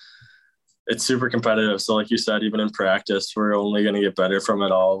 and it's super competitive. So like you said, even in practice, we're only going to get better from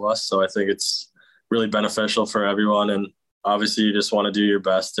it, all of us. So I think it's really beneficial for everyone. And obviously you just want to do your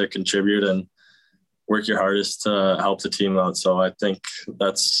best to contribute and work your hardest to help the team out. So I think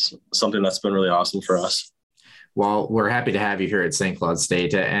that's something that's been really awesome for us. Well, we're happy to have you here at St. Cloud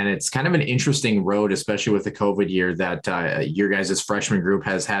State, and it's kind of an interesting road, especially with the COVID year that your guys' freshman group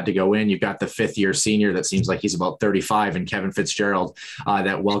has had to go in. You've got the 5th-year senior that seems like he's about 35, and Kevin Fitzgerald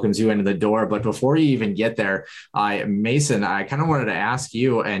that welcomes you into the door. But before you even get there, Mason, I kind of wanted to ask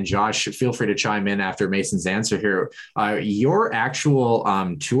you, and Josh, feel free to chime in after Mason's answer here. Your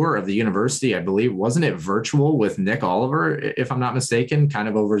actual tour of the university, I believe, wasn't it virtual with Nick Oliver, if I'm not mistaken, kind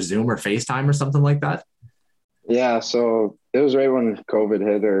of over Zoom or FaceTime or something like that? Yeah, so it was right when COVID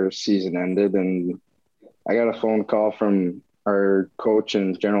hit, our season ended, and I got a phone call from our coach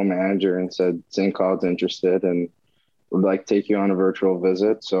and general manager and said St. Cloud's interested and would like to take you on a virtual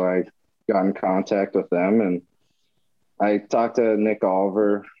visit. So I got in contact with them, and I talked to Nick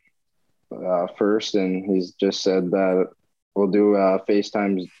Oliver first, and he's just said that we'll do a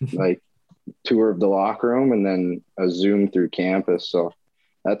FaceTime like tour of the locker room and then a Zoom through campus. So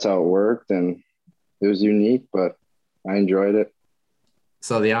that's how it worked, and it was unique, but I enjoyed it.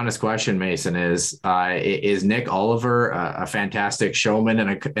 So the honest question, Mason, is Nick Oliver a fantastic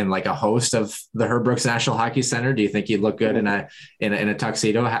showman and like a host of the Herb Brooks National Hockey Center? Do you think he'd look good in a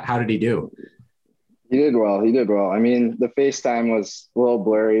tuxedo? How did he do? He did well. I mean, the FaceTime was a little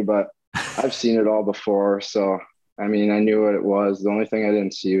blurry, but I've seen it all before. So, I mean, I knew what it was. The only thing I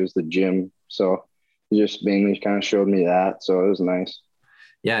didn't see was the gym. So he just mainly kind of showed me that. So it was nice.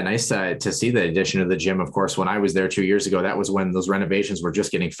 Yeah, nice to see the addition of the gym. Of course, when I was there 2 years ago, that was when those renovations were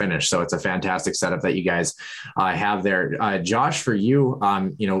just getting finished. So it's a fantastic setup that you guys have there. Josh, for you,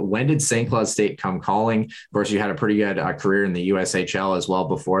 when did St. Cloud State come calling? Of course, you had a pretty good career in the USHL as well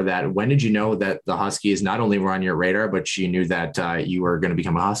before that. When did you know that the Huskies not only were on your radar, but you knew that you were going to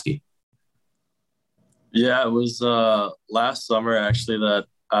become a Husky? Yeah, it was last summer actually that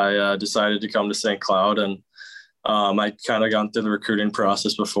I decided to come to St. Cloud, and I kind of gone through the recruiting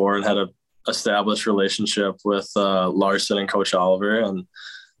process before and had a established relationship with Larson and Coach Oliver, and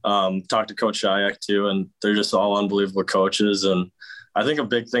talked to Coach Shayak too. And they're just all unbelievable coaches. And I think a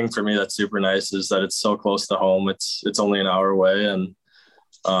big thing for me that's super nice is that it's so close to home. It's only an hour away, and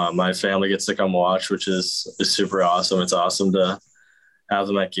my family gets to come watch, which is super awesome. It's awesome to have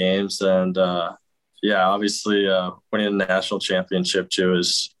them at games. And yeah, obviously winning a national championship too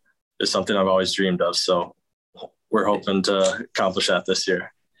is something I've always dreamed of. So we're hoping to accomplish that this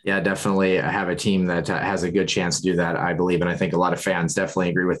year. Yeah, definitely have a team that has a good chance to do that, I believe. And I think a lot of fans definitely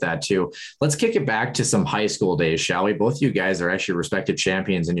agree with that too. Let's kick it back to some high school days, shall we? Both you guys are actually respective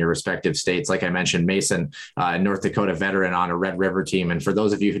champions in your respective states. Like I mentioned, Mason, North Dakota veteran on a Red River team. And for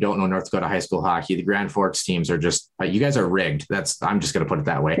those of you who don't know North Dakota high school hockey, the Grand Forks teams are just, you guys are rigged. I'm just going to put it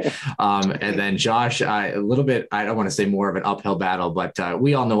that way. And then Josh, a little bit, I don't want to say more of an uphill battle, but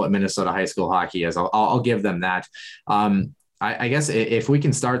we all know what Minnesota high school hockey is. I'll give them that. I guess if we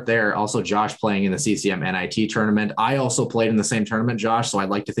can start there, also Josh playing in the CCM NIT tournament. I also played in the same tournament, Josh. So I'd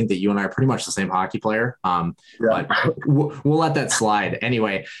like to think that you and I are pretty much the same hockey player. But we'll let that slide.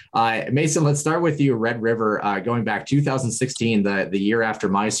 Anyway, Mason, let's start with you. Red River, going back 2016, the year after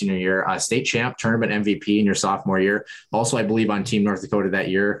my senior year, state champ, tournament MVP in your sophomore year. Also, I believe on Team North Dakota that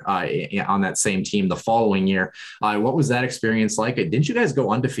year, on that same team the following year. What was that experience like? Didn't you guys go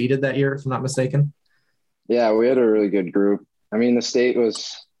undefeated that year, if I'm not mistaken? Yeah, we had a really good group. I mean,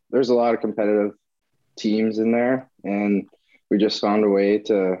 there's a lot of competitive teams in there, and we just found a way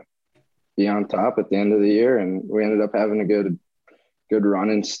to be on top at the end of the year. And we ended up having a good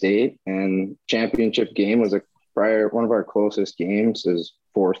run in state, and championship game was one of our closest games is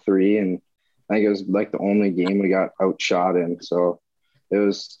 4-3. And I think it was like the only game we got outshot in. So it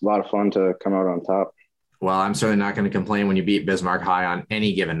was a lot of fun to come out on top. Well, I'm certainly not going to complain when you beat Bismarck High on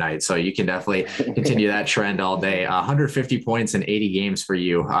any given night. So you can definitely continue that trend all day. 150 points in 80 games for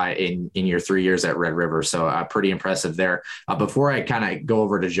you in your 3 years at Red River. So pretty impressive there. Before I kind of go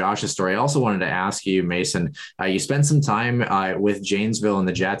over to Josh's story, I also wanted to ask you, Mason, you spent some time with Janesville and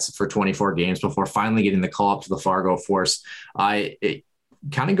the Jets for 24 games before finally getting the call up to the Fargo Force.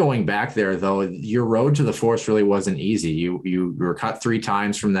 Kind of going back there, though, your road to the Force really wasn't easy. You were cut 3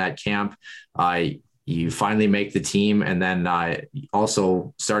 times from that camp. You finally make the team, and then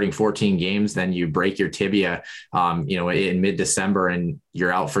also starting 14 games, then you break your tibia, in mid-December, and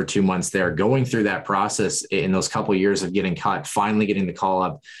you're out for 2 months there. Going through that process in those couple of years of getting cut, finally getting the call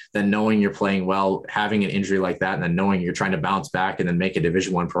up, then knowing you're playing well, having an injury like that, and then knowing you're trying to bounce back and then make a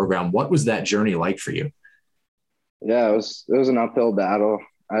Division I program. What was that journey like for you? Yeah, it was an uphill battle.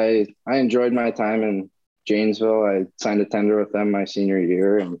 I enjoyed my time in Janesville. I signed a tender with them my senior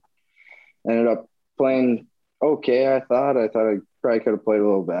year and ended up playing okay. I thought I probably could have played a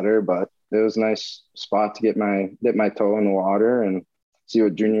little better, but it was a nice spot to dip my toe in the water and see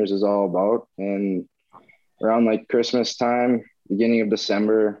what juniors is all about. And around like Christmas time, beginning of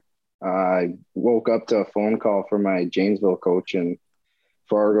December, I woke up to a phone call from my Janesville coach, and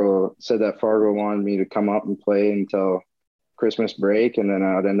Fargo said that Fargo wanted me to come up and play until Christmas break, and then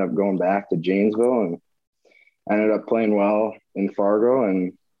I would end up going back to Janesville. And I ended up playing well in Fargo,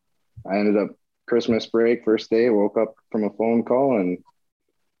 and I ended up Christmas break, first day, woke up from a phone call, and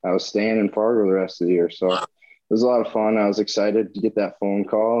I was staying in Fargo the rest of the year. So it was a lot of fun. I was excited to get that phone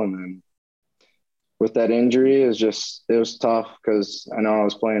call. And then with that injury, it was tough because I know I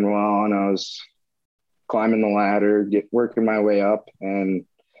was playing well and I was climbing the ladder, working my way up. And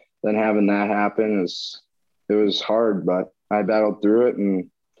then having that happen it was hard, but I battled through it and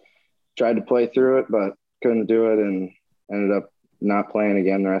tried to play through it, but couldn't do it and ended up not playing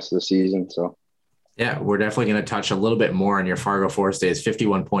again the rest of the season. So. Yeah, we're definitely going to touch a little bit more on your Fargo Force days,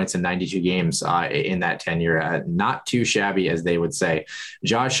 51 points in 92 games in that tenure. Not too shabby, as they would say.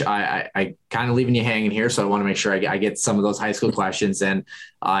 Josh, I kind of leaving you hanging here, so I want to make sure I get some of those high school questions. And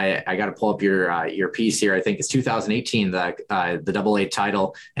I got to pull up your piece here. I think it's 2018, the AA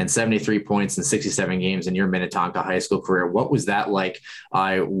title and 73 points in 67 games in your Minnetonka high school career. What was that like,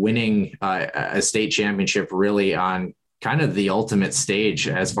 winning a state championship really on kind of the ultimate stage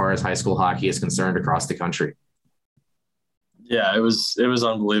as far as high school hockey is concerned across the country? Yeah, it was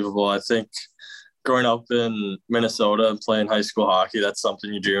unbelievable. I think growing up in Minnesota and playing high school hockey, that's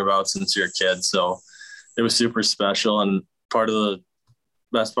something you dream about since you're a kid. So it was super special. And part of the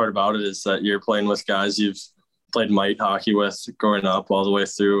best part about it is that you're playing with guys you've played mite hockey with growing up all the way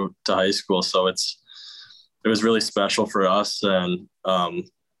through to high school. So it was really special for us. And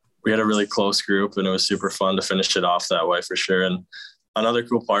we had a really close group, and it was super fun to finish it off that way for sure. And another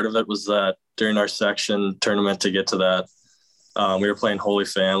cool part of it was that during our section tournament to get to that, we were playing Holy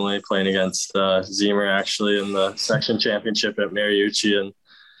Family, playing against Zemer actually in the section championship at Mariucci. And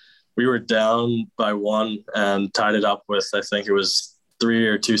we were down by 1 and tied it up with, I think it was 3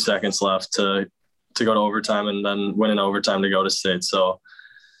 or 2 seconds left to go to overtime, and then win in overtime to go to state. So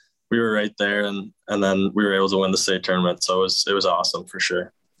we were right there, and then we were able to win the state tournament. So it was awesome for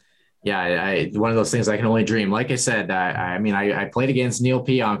sure. Yeah, one of those things I can only dream. Like I said, I played against Neil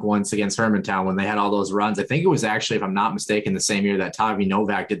Pionk once against Hermantown when they had all those runs. I think it was actually, if I'm not mistaken, the same year that Tavi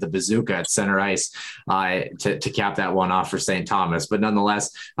Novak did the bazooka at center ice to cap that one off for St. Thomas. But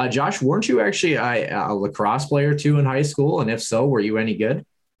nonetheless, Josh, weren't you actually a lacrosse player too in high school? And if so, were you any good?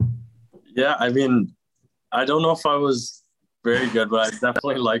 Yeah, I mean, I don't know if I was very good, but I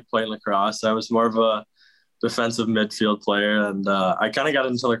definitely liked playing lacrosse. I was more of a defensive midfield player, and I kind of got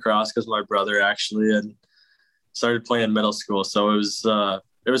into lacrosse because my brother actually had started playing in middle school. So it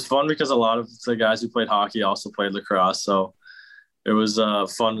was fun because a lot of the guys who played hockey also played lacrosse. So it was a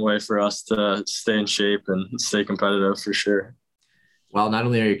fun way for us to stay in shape and stay competitive for sure. Well, not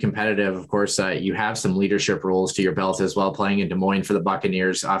only are you competitive, of course, you have some leadership roles to your belt as well, playing in Des Moines for the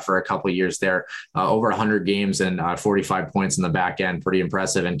Buccaneers for a couple of years there, over 100 games and 45 points in the back end. Pretty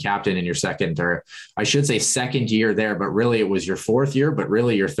impressive. And captain in your second year there, but really it was your fourth year, but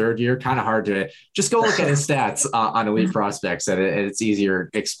really your third year. Kind of hard to just go look at his stats on Elite Prospects, and it's easier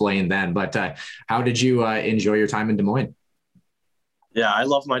explained then. But how did you enjoy your time in Des Moines? Yeah, I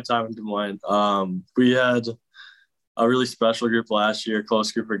love my time in Des Moines. We had a really special group last year,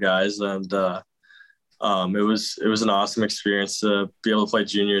 close group of guys, and it was an awesome experience to be able to play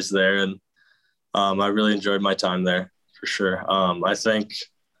juniors there, and I really enjoyed my time there for sure. I think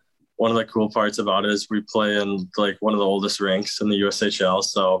one of the cool parts about it is we play in like one of the oldest rinks in the USHL,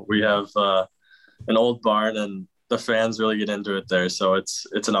 so we have an old barn, and the fans really get into it there. So it's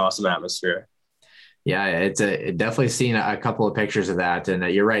an awesome atmosphere. Yeah, it's definitely seen a couple of pictures of that, and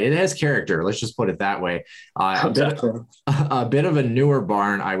you're right. It has character. Let's just put it that way. A bit of a newer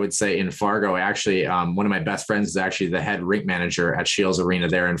barn, I would say, in Fargo. Actually, one of my best friends is actually the head rink manager at Shields Arena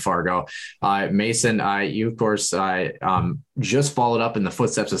there in Fargo. Mason, you of course just followed up in the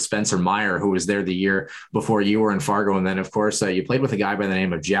footsteps of Spencer Meyer, who was there the year before you were in Fargo, and then of course you played with a guy by the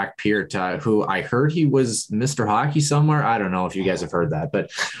name of Jack Peart, who I heard he was Mr. Hockey somewhere. I don't know if you guys have heard that,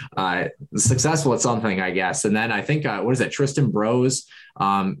 but successful at something, I guess. And then I think what is it, Tristan Brose,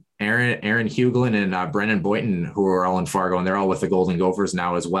 Aaron Huglin, and Brennan Boynton, who are all in Fargo, and they're all with the Golden Gophers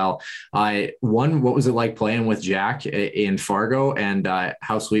now as well. What was it like playing with Jack in Fargo, and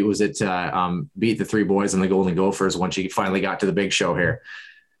how sweet was it to beat the three boys and the Golden Gophers once you finally got to the big show here?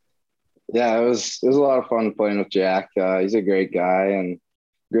 Yeah, it was a lot of fun playing with Jack. He's a great guy and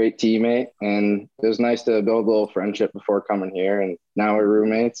great teammate, and it was nice to build a little friendship before coming here, and now we're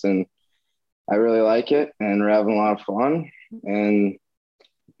roommates, and I really like it, and we're having a lot of fun, and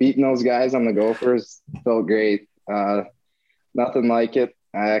beating those guys on the Gophers felt great. Nothing like it.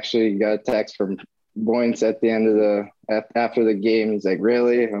 I actually got a text from Boyce at the end of after the game. He's like,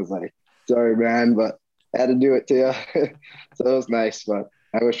 "Really?" I was like, "Sorry, man, but I had to do it to you." So it was nice, but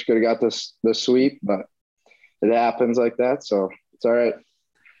I wish I could have got the sweep, but it happens like that, so it's all right.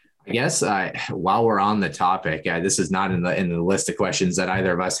 I guess while we're on the topic, this is not in the list of questions that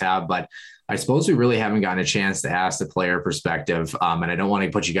either of us have, but I suppose we really haven't gotten a chance to ask the player perspective, and I don't want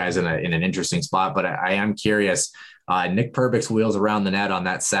to put you guys in an interesting spot, but I am curious. Nick Perbick's wheels around the net on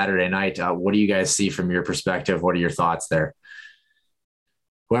that Saturday night. What do you guys see from your perspective? What are your thoughts there?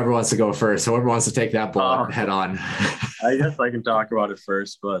 Whoever wants to go first, whoever wants to take that ball head on. I guess I can talk about it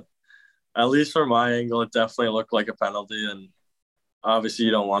first, but at least from my angle, it definitely looked like a penalty, and obviously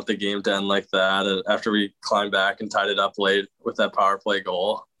you don't want the game to end like that after we climbed back and tied it up late with that power play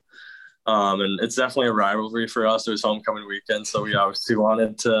goal. And it's definitely a rivalry for us. It was homecoming weekend, so we obviously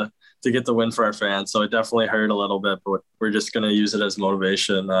wanted to get the win for our fans. So it definitely hurt a little bit, but we're just going to use it as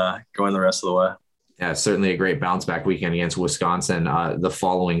motivation going the rest of the way. Yeah, certainly a great bounce back weekend against Wisconsin the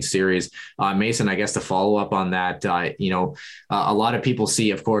following series. Mason, I guess to follow up on that, a lot of people see,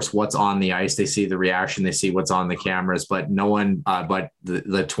 of course, what's on the ice. They see the reaction, they see what's on the cameras, but no one but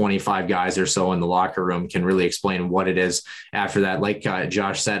the 25 guys or so in the locker room can really explain what it is after that. Like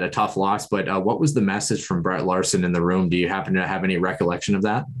Josh said, a tough loss, but what was the message from Brett Larson in the room? Do you happen to have any recollection of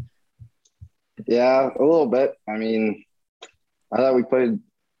that? Yeah, a little bit. I mean, I thought we played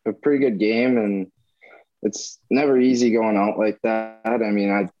a pretty good game, and it's never easy going out like that. I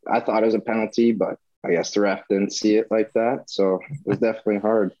mean, I thought it was a penalty, but I guess the ref didn't see it like that. So it was definitely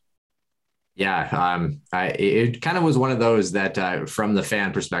hard. Yeah, it kind of was one of those that from the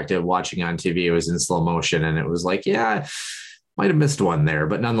fan perspective, watching on TV, it was in slow motion, and it was like, yeah, might have missed one there,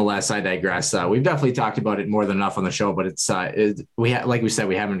 but nonetheless, I digress. We've definitely talked about it more than enough on the show, but like we said,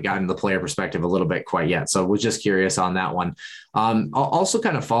 we haven't gotten the player perspective a little bit quite yet. So we're just curious on that one. Also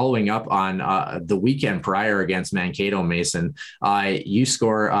kind of following up on the weekend prior against Mankato, Mason, you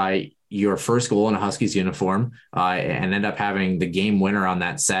score your first goal in a Huskies uniform and end up having the game winner on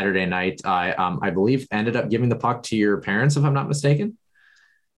that Saturday night. I believe ended up giving the puck to your parents, if I'm not mistaken.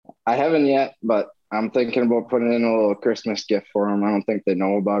 I haven't yet, but I'm thinking about putting in a little Christmas gift for them. I don't think they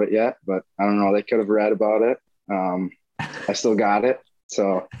know about it yet, but I don't know. They could have read about it. I still got it.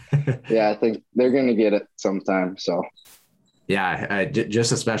 So, yeah, I think they're going to get it sometime. So, Yeah,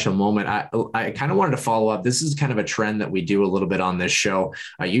 just a special moment. I kind of wanted to follow up. This is kind of a trend that we do a little bit on this show,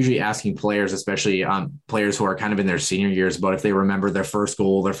 usually asking players, especially players who are kind of in their senior years, about if they remember their first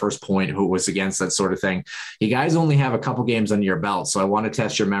goal, their first point, who it was against, that sort of thing. You guys only have a couple games under your belt, so I want to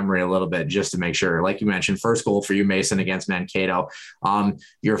test your memory a little bit just to make sure. Like you mentioned, first goal for you, Mason, against Mankato.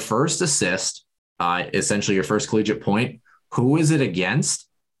 Your first assist, essentially your first collegiate point, who was it against,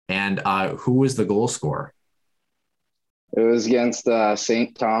 and who was the goal scorer? it was against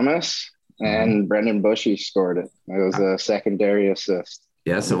St. Thomas, and Brendan Bushy scored it. It was a secondary assist.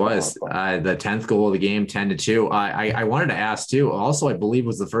 Yes, it was the 10th goal of the game, 10-2. I wanted to ask too. Also, I believe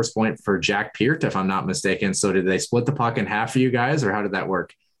was the first point for Jack Peart, if I'm not mistaken. So did they split the puck in half for you guys, or how did that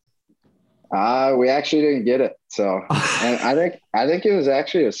work? We actually didn't get it. So, and I think it was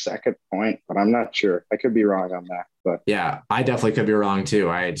actually a second point, but I'm not sure. I could be wrong on that. But yeah, I definitely could be wrong too.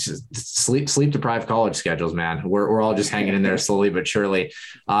 I just sleep deprived college schedules, man. We're all just hanging in there slowly but surely.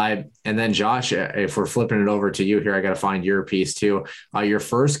 And then Josh, if we're flipping it over to you here, I got to find your piece too. Your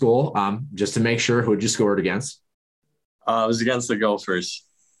first goal, just to make sure, who'd you score it against? It was against the Gophers.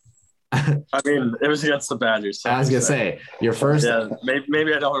 I mean, it was against the Badgers. I was gonna say your first. Yeah,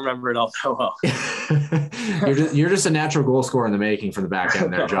 maybe I don't remember it all that well. you're just a natural goal scorer in the making from the back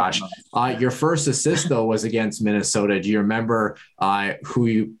end there, Josh. Your first assist though was against Minnesota. Do you remember who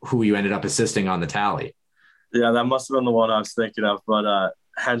you ended up assisting on the tally? Yeah, that must have been the one I was thinking of. But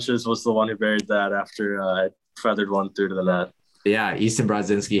Henches was the one who buried that after I feathered one through to the net. Yeah, Easton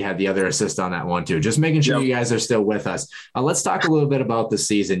Brodzinski had the other assist on that one too. Just making sure you guys are still with us. Let's talk a little bit about the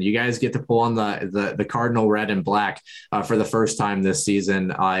season. You guys get to pull on the Cardinal red and black for the first time this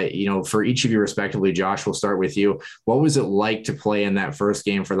season. For each of you respectively, Josh, we'll start with you. What was it like to play in that first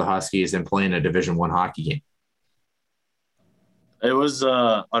game for the Huskies and play in a Division I hockey game? It was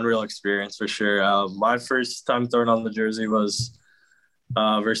an unreal experience for sure. My first time throwing on the jersey was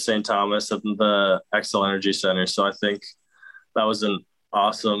versus St. Thomas at the Xcel Energy Center. So I think that was an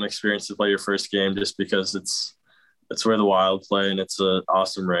awesome experience to play your first game, just because it's where the Wild play and it's an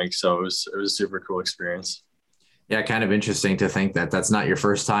awesome rink. So it was a super cool experience. Yeah, kind of interesting to think that that's not your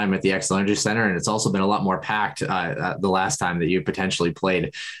first time at the Xcel Energy Center, and it's also been a lot more packed the last time that you potentially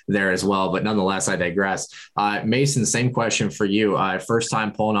played there as well. But nonetheless, I digress. Mason, same question for you. First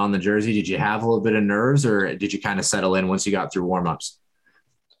time pulling on the jersey, did you have a little bit of nerves, or did you kind of settle in once you got through warmups?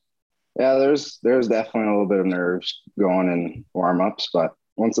 yeah, there's definitely a little bit of nerves going in warmups, but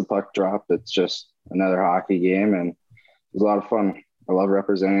once the puck dropped, it's just another hockey game, and it was a lot of fun. I love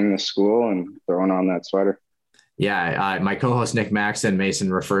representing the school and throwing on that sweater. Yeah, my co-host Nick Maxon,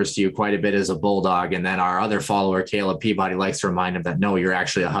 Mason, refers to you quite a bit as a Bulldog, and then our other follower Caleb Peabody likes to remind him that no, you're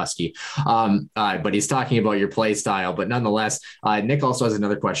actually a Husky. But he's talking about your play style. But nonetheless, Nick also has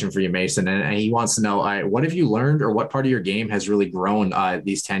another question for you, Mason, and he wants to know what have you learned, or what part of your game has really grown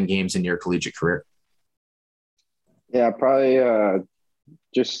these 10 games in your collegiate career? Yeah, probably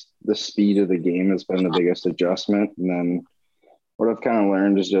just the speed of the game has been the biggest adjustment, and then what I've kind of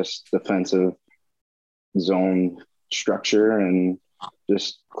learned is just defensive zone structure and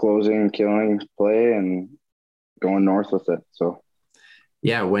just closing, killing play and going north with it. So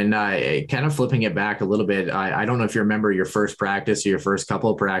yeah, when kind of flipping it back a little bit, I don't know if you remember your first practice or your first couple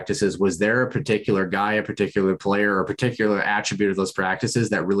of practices. Was there a particular guy, a particular player, or a particular attribute of those practices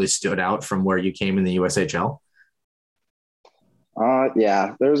that really stood out from where you came in the USHL?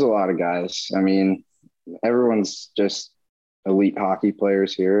 Yeah, there's a lot of guys. I mean, everyone's just elite hockey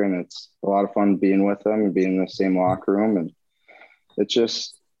players here, and it's a lot of fun being with them and being in the same locker room. And it's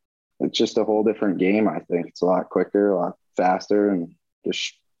just a whole different game. I think it's a lot quicker, a lot faster, and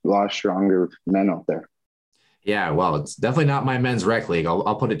just a lot of stronger men out there. Yeah, well, it's definitely not my men's rec league.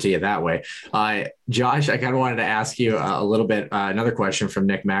 I'll put it to you that way. Josh, I kind of wanted to ask you a little bit, another question from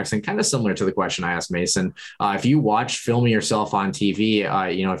Nick Maxon, kind of similar to the question I asked Mason. If you watch filming yourself on TV,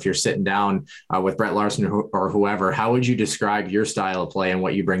 if you're sitting down with Brett Larson or whoever, how would you describe your style of play and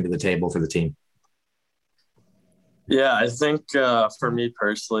what you bring to the table for the team? Yeah, I think for me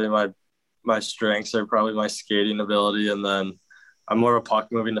personally, my strengths are probably my skating ability, and then I'm more of a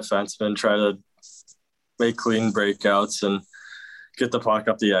puck-moving defenseman, try to make clean breakouts and get the puck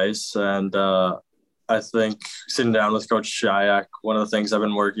up the ice. And I think sitting down with Coach Shayak, one of the things I've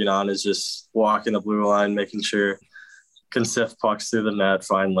been working on is just walking the blue line, making sure can sift pucks through the net,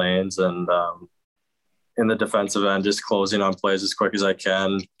 find lanes, and in the defensive end, just closing on plays as quick as I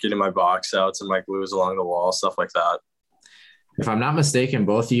can, getting my box outs and my glues along the wall, stuff like that. If I'm not mistaken,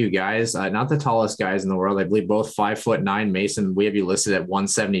 both of you guys, not the tallest guys in the world, I believe both 5'9". Mason, we have you listed at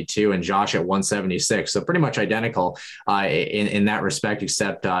 172 and Josh at 176. So pretty much identical in that respect,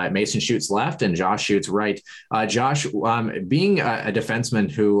 except Mason shoots left and Josh shoots right. Josh, being a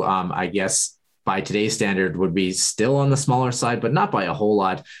defenseman who I guess by today's standard would be still on the smaller side, but not by a whole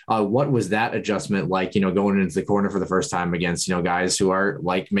lot. What was that adjustment like, going into the corner for the first time against, guys who are,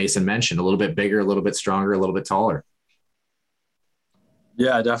 like Mason mentioned, a little bit bigger, a little bit stronger, a little bit taller?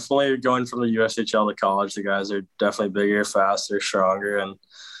 Yeah, definitely going from the USHL to college, the guys are definitely bigger, faster, stronger. And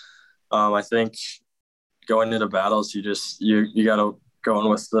I think going into battles, you got to go in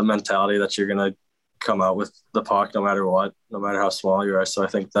with the mentality that you're going to come out with the puck no matter what, no matter how small you are. So I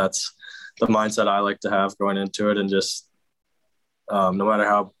think that's the mindset I like to have going into it, and just no matter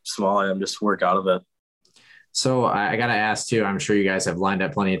how small I am, just work out of it. So I got to ask too, I'm sure you guys have lined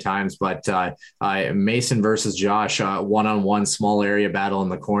up plenty of times, but Mason versus Josh, one-on-one small area battle in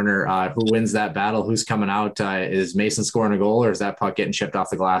the corner. Who wins that battle? Who's coming out? Is Mason scoring a goal, or is that puck getting chipped off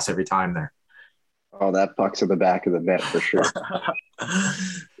the glass every time there? Oh, that puck's at the back of the net for sure.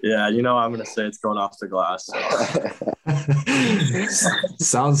 Yeah, I'm going to say it's going off the glass.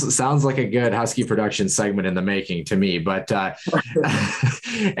 Sounds like a good Husky production segment in the making to me. But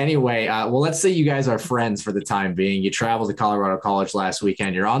anyway, well, let's say you guys are friends for the time being. You traveled to Colorado College last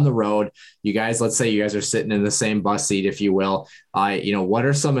weekend. You're on the road. You guys, let's say you guys are sitting in the same bus seat, if you will. What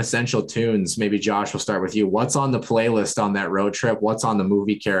are some essential tunes? Maybe Josh, we'll start with you. What's on the playlist on that road trip? What's on the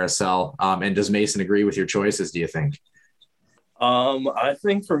movie carousel? And does Mason agree with your choices, do you think? I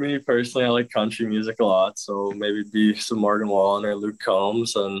think for me personally, I like country music a lot. So maybe it'd be some Morgan Wallen or Luke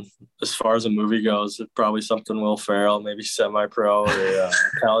Combs. And as far as a movie goes, it's probably something Will Ferrell, maybe Semi-Pro or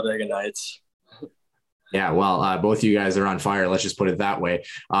Talladega Nights. Yeah, well, both of you guys are on fire. Let's just put it that way.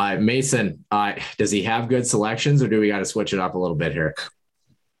 Mason, does he have good selections, or do we got to switch it up a little bit here?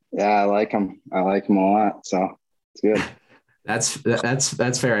 Yeah, I like him. I like him a lot. So it's good.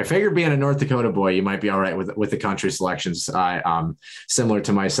 That's fair. I figured being a North Dakota boy, you might be all right with the country selections. Similar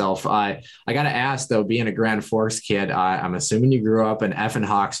to myself. I got to ask though, being a Grand Forks kid, I'm assuming you grew up an effing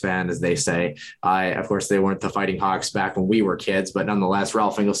Hawks fan, as they say. Of course, they weren't the Fighting Hawks back when we were kids, but nonetheless,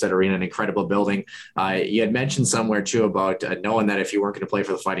 Ralph Engelstad Arena, an incredible building. You had mentioned somewhere too about knowing that if you weren't going to play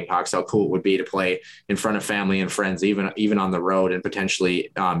for the Fighting Hawks, how cool it would be to play in front of family and friends, even on the road, and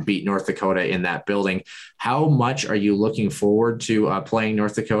potentially beat North Dakota in that building. How much are you looking forward to playing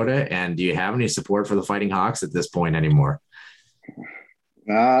North Dakota, and do you have any support for the Fighting Hawks at this point anymore?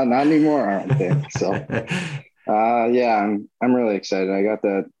 Not anymore, I don't think. So, yeah, I'm really excited. I got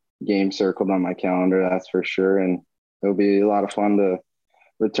that game circled on my calendar, that's for sure, and it'll be a lot of fun to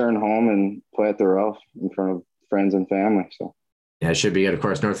return home and play at the Ralph in front of friends and family. So. Yeah, it should be good. Of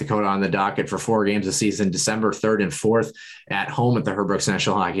course, North Dakota on the docket for 4 games a season, December 3rd and 4th at home at the Herbrooks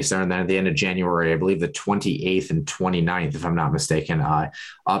National Hockey Center. And then at the end of January, I believe the 28th and 29th, if I'm not mistaken,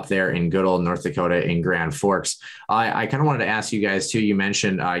 up there in good old North Dakota in Grand Forks. I kind of wanted to ask you guys too, you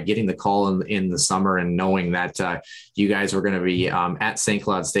mentioned getting the call in the summer and knowing that you guys were going to be at St.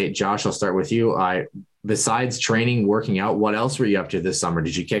 Cloud State. Josh, I'll start with you. Besides training, working out, what else were you up to this summer?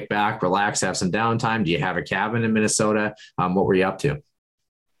 Did you kick back, relax, have some downtime? Do you have a cabin in Minnesota? What were you up to?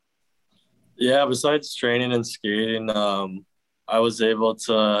 Yeah, besides training and skating, I was able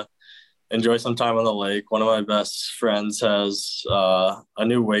to enjoy some time on the lake. One of my best friends has a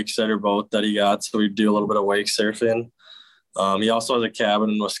new wake setter boat that he got, so we do a little bit of wake surfing. He also has a cabin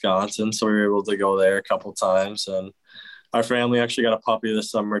in Wisconsin, so we were able to go there a couple times. And our family actually got a puppy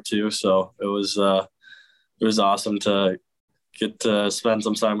this summer too, so it was awesome to get to spend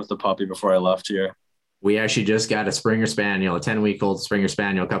some time with the puppy before I left here. We actually just got a Springer Spaniel, a 10-week-old Springer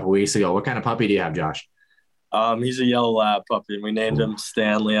Spaniel a couple of weeks ago. What kind of puppy do you have, Josh? He's a yellow lab puppy, and we named him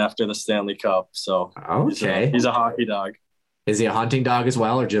Stanley after the Stanley Cup. So okay, he's a hockey dog. Is he a hunting dog as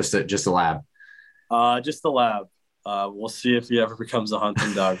well, or just a lab? Just a lab. We'll see if he ever becomes a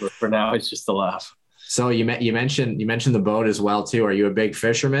hunting dog, but for now, it's just a lab. So you mentioned the boat as well too. Are you a big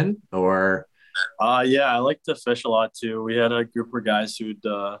fisherman, or? Yeah, I like to fish a lot too. We had a group of guys who'd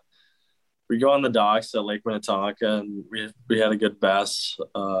we go on the docks at Lake Minnetonka, and we had a good bass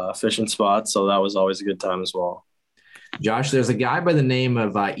fishing spot, so that was always a good time as well. Josh, there's a guy by the name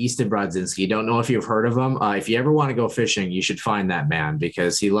of Easton Brodzinski. Don't know if you've heard of him. If you ever want to go fishing, you should find that man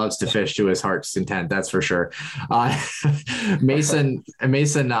because he loves to fish to his heart's content. That's for sure. Mason,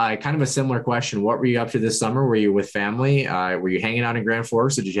 kind of a similar question. What were you up to this summer? Were you with family? Were you hanging out in Grand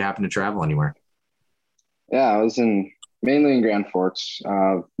Forks, or did you happen to travel anywhere? Yeah, I was mainly in Grand Forks.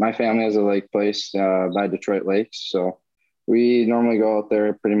 My family has a lake place by Detroit Lakes, so we normally go out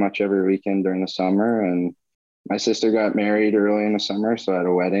there pretty much every weekend during the summer, and my sister got married early in the summer, so I had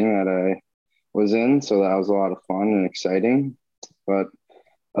a wedding that I was in. So that was a lot of fun and exciting. But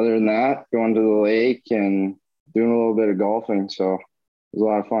other than that, going to the lake and doing a little bit of golfing. So it was a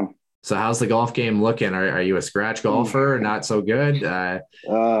lot of fun. So how's the golf game looking? Are you a scratch golfer? Not so good?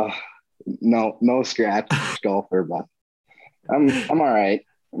 No scratch golfer, but I'm all right.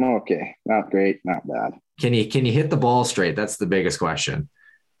 I'm okay. Not great, not bad. Can you hit the ball straight? That's the biggest question.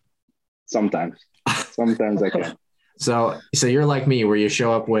 Sometimes I can. So you're like me, where you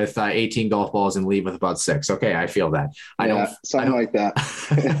show up with 18 golf balls and leave with about 6. Okay, I feel that. I don't like that.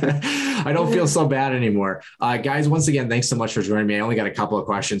 I don't feel so bad anymore. Guys, once again, thanks so much for joining me. I only got a couple of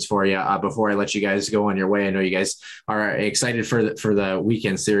questions for you before I let you guys go on your way. I know you guys are excited for the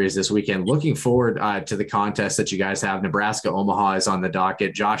weekend series this weekend. Looking forward to the contest that you guys have. Nebraska Omaha is on the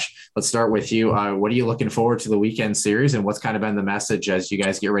docket. Josh, let's start with you. What are you looking forward to the weekend series, and what's kind of been the message as you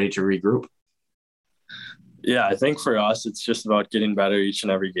guys get ready to regroup? Yeah, I think for us, it's just about getting better each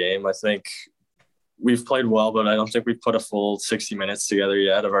and every game. I think we've played well, but I don't think we've put a full 60 minutes together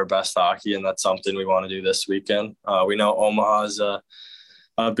yet of our best hockey, and that's something we want to do this weekend. We know Omaha is a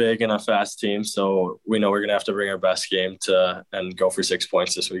big and a fast team, so we know we're going to have to bring our best game and go for 6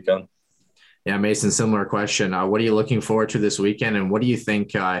 points this weekend. Yeah, Mason, similar question. What are you looking forward to this weekend, and what do you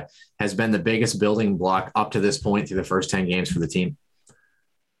think has been the biggest building block up to this point through the first 10 games for the team?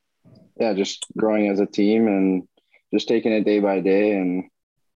 Yeah, just growing as a team and just taking it day by day and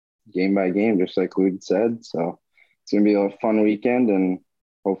game by game, just like Lued said. So it's going to be a fun weekend, and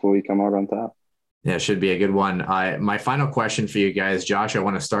hopefully we come out on top. Yeah, it should be a good one. My final question for you guys, Josh, I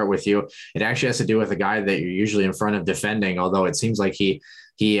want to start with you. It actually has to do with a guy that you're usually in front of defending, although it seems like he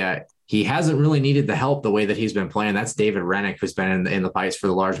hasn't really needed the help the way that he's been playing. That's David Rennick, who's been in the pipes for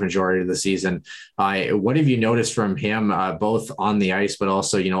the large majority of the season. What have you noticed from him, both on the ice, but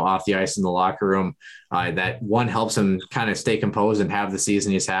also, off the ice in the locker room, that one helps him kind of stay composed and have the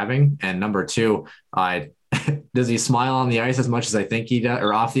season he's having? And number two, does he smile on the ice as much as I think he does,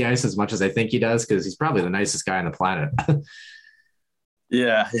 or off the ice as much as I think he does? Because he's probably the nicest guy on the planet.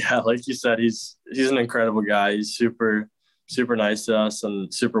 Yeah. Like you said, he's an incredible guy. He's super nice to us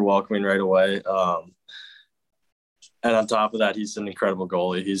and super welcoming right away. And on top of that, he's an incredible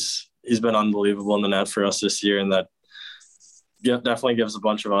goalie. He's been unbelievable in the net for us this year, and that definitely gives a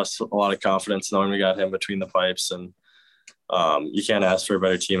bunch of us a lot of confidence knowing we got him between the pipes. And you can't ask for a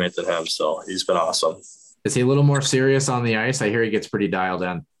better teammate than him. So he's been awesome. Is he a little more serious on the ice? I hear he gets pretty dialed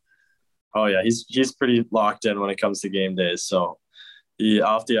in. Oh yeah, he's pretty locked in when it comes to game days. So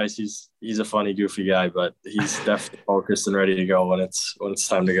off the ice, he's a funny, goofy guy, but he's definitely focused and ready to go when it's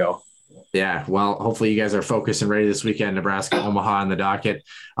time to go. Yeah, well, hopefully you guys are focused and ready this weekend. Nebraska Omaha on the docket.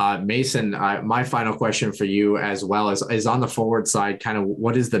 Mason, my final question for you as well is on the forward side. Kind of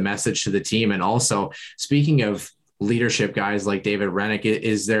what is the message to the team? And also, speaking of leadership guys like David Rennick,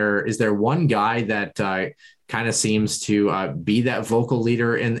 is there one guy that kind of seems to be that vocal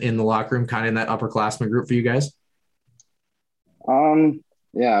leader in the locker room, kind of in that upperclassman group for you guys?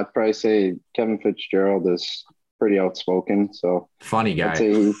 Yeah, I'd probably say Kevin Fitzgerald is pretty outspoken. So funny guy.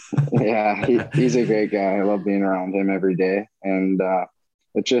 He's a great guy. I love being around him every day. And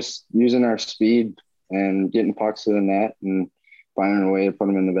it's just using our speed and getting pucks to the net and finding a way to put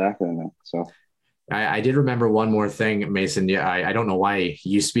them in the back of the net. So I did remember one more thing, Mason. Yeah, I don't know why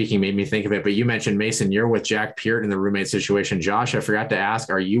you speaking made me think of it, but you mentioned, Mason, you're with Jack Peart in the roommate situation. Josh, I forgot to ask,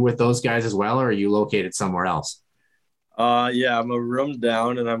 are you with those guys as well, or are you located somewhere else? Yeah, I'm a room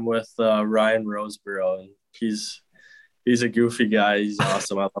down, and I'm with Ryan Roseborough, and he's a goofy guy. He's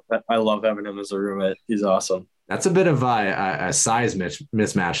awesome. I love having him as a roommate. He's awesome. That's a bit of a size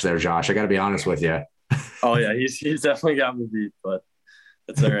mismatch there, Josh. I got to be honest with you. Oh yeah, he's definitely got me beat, but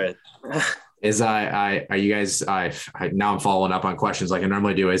it's all right. Are you guys? Now I'm following up on questions like I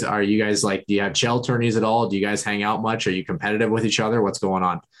normally do. Are you guys do you have chell tourneys at all? Do you guys hang out much? Are you competitive with each other? What's going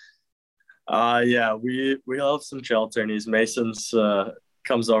on? Yeah, we all have some chell tourneys. Mason's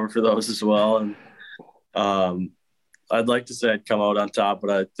comes over for those as well, and I'd like to say I'd come out on top, but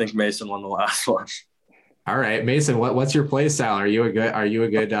I think Mason won the last one. All right, Mason, what's your play style? Are you a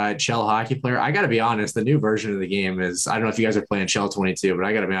good chell hockey player? I got to be honest. The new version of the game is, I don't know if you guys are playing chell 22, but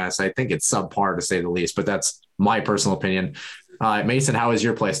I got to be honest. I think it's subpar to say the least, but that's my personal opinion. Mason, how is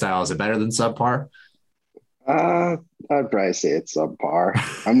your play style? Is it better than subpar? I'd probably say it's subpar.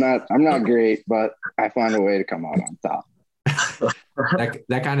 I'm not great, but I find a way to come out on top.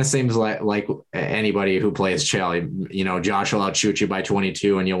 That kind of seems like anybody who plays Chell. Josh will outshoot you by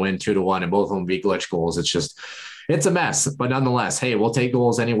 22 and you'll win 2-1, and both of them be glitch goals. It's It's a mess, but nonetheless, hey, we'll take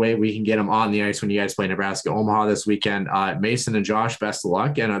goals anyway. We can get them on the ice when you guys play Nebraska Omaha this weekend. Mason and Josh, best of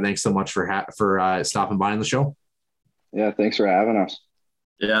luck, and thanks so much for stopping by on the show. Yeah, thanks for having us.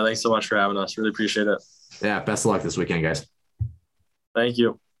 Yeah, thanks so much for having us. Really appreciate it. Yeah, best of luck this weekend, guys. Thank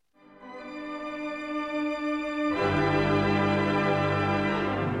you.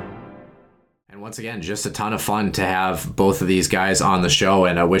 Once again, just a ton of fun to have both of these guys on the show,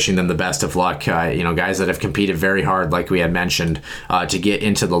 and wishing them the best of luck. Guys that have competed very hard, like we had mentioned, to get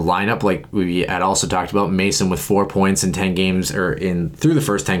into the lineup. Like we had also talked about, Mason with 4 points in 10 games, or through the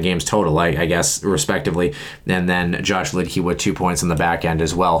first 10 games total, I guess, respectively. And then Josh Luedtke with 2 points on the back end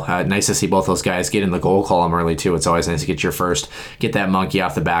as well. Nice to see both those guys get in the goal column early too. It's always nice to get that monkey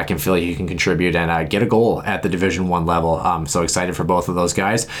off the back and feel like you can contribute and get a goal at the Division I level. So excited for both of those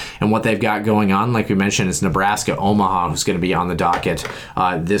guys and what they've got going on. Like we mentioned, it's Nebraska Omaha who's going to be on the docket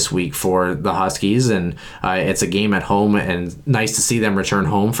this week for the Huskies, and it's a game at home, and nice to see them return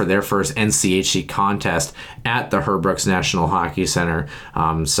home for their first NCHC contest at the Herbrooks National Hockey Center.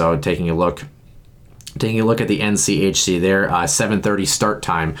 So taking a look at the NCHC there, 7:30 start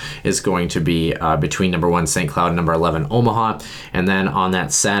time is going to be between number 1 St. Cloud and number 11 Omaha. And then on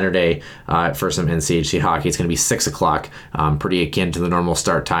that Saturday for some NCHC hockey, it's going to be 6 o'clock, pretty akin to the normal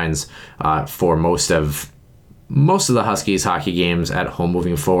start times for most of the Huskies hockey games at home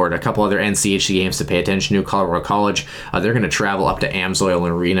moving forward. A couple other NCHC games to pay attention to. Colorado College, they're going to travel up to Amsoil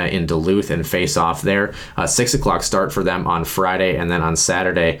Arena in Duluth and face off there. 6 o'clock start for them on Friday, and then on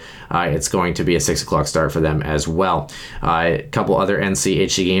Saturday it's going to be a 6 o'clock start for them as well. A couple other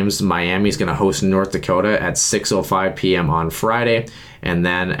NCHC games. Miami's going to host North Dakota at 6:05 p.m. on Friday, and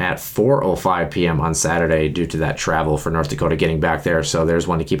then at 4:05 p.m. on Saturday due to that travel for North Dakota getting back there. So there's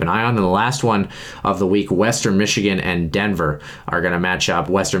one to keep an eye on. And the last one of the week, Western Michigan and Denver are going to match up.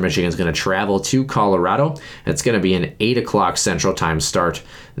 Western Michigan is going to travel to Colorado. It's going to be an 8 o'clock Central Time start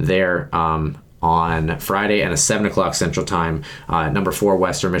there on Friday, and a 7 o'clock Central Time, number 4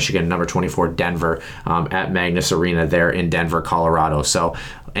 Western Michigan, number 24 Denver at Magnus Arena there in Denver, Colorado. So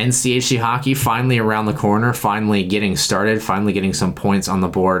NCHC hockey finally around the corner, finally getting started, finally getting some points on the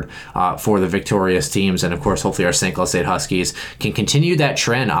board for the victorious teams. And of course, hopefully our St. Cloud State Huskies can continue that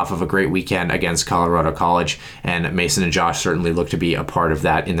trend off of a great weekend against Colorado College. And Mason and Josh certainly look to be a part of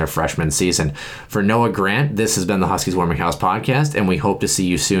that in their freshman season. For Noah Grant, this has been the Huskies Warming House podcast, and we hope to see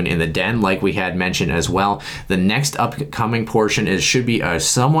you soon in the den, like we had mentioned as well. The next upcoming portion should be a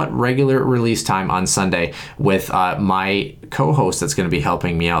somewhat regular release time on Sunday with my co-host that's going to be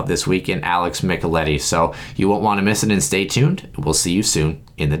helping me out this week, in Alex Micheletti. So you won't want to miss it, and stay tuned. We'll see you soon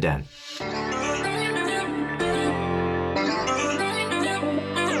in the den. And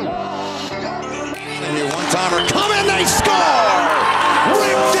your one-timer coming, they score!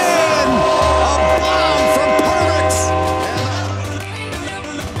 Ripped in! A bomb from Parvix!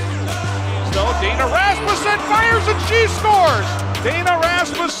 So Dana Rasmussen fires and she scores! Dana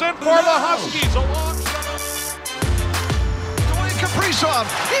Rasmussen for the Huskies alongside Kaprizov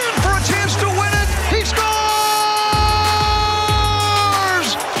in for a chance to win it. He scores!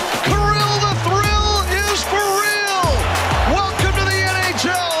 Kirill the Thrill is for real. Welcome to the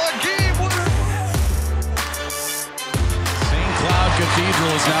NHL. A game winner. St. Cloud Cathedral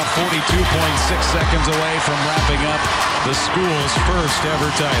is now 42.6 seconds away from wrapping up the school's first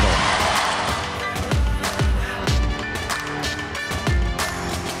ever title.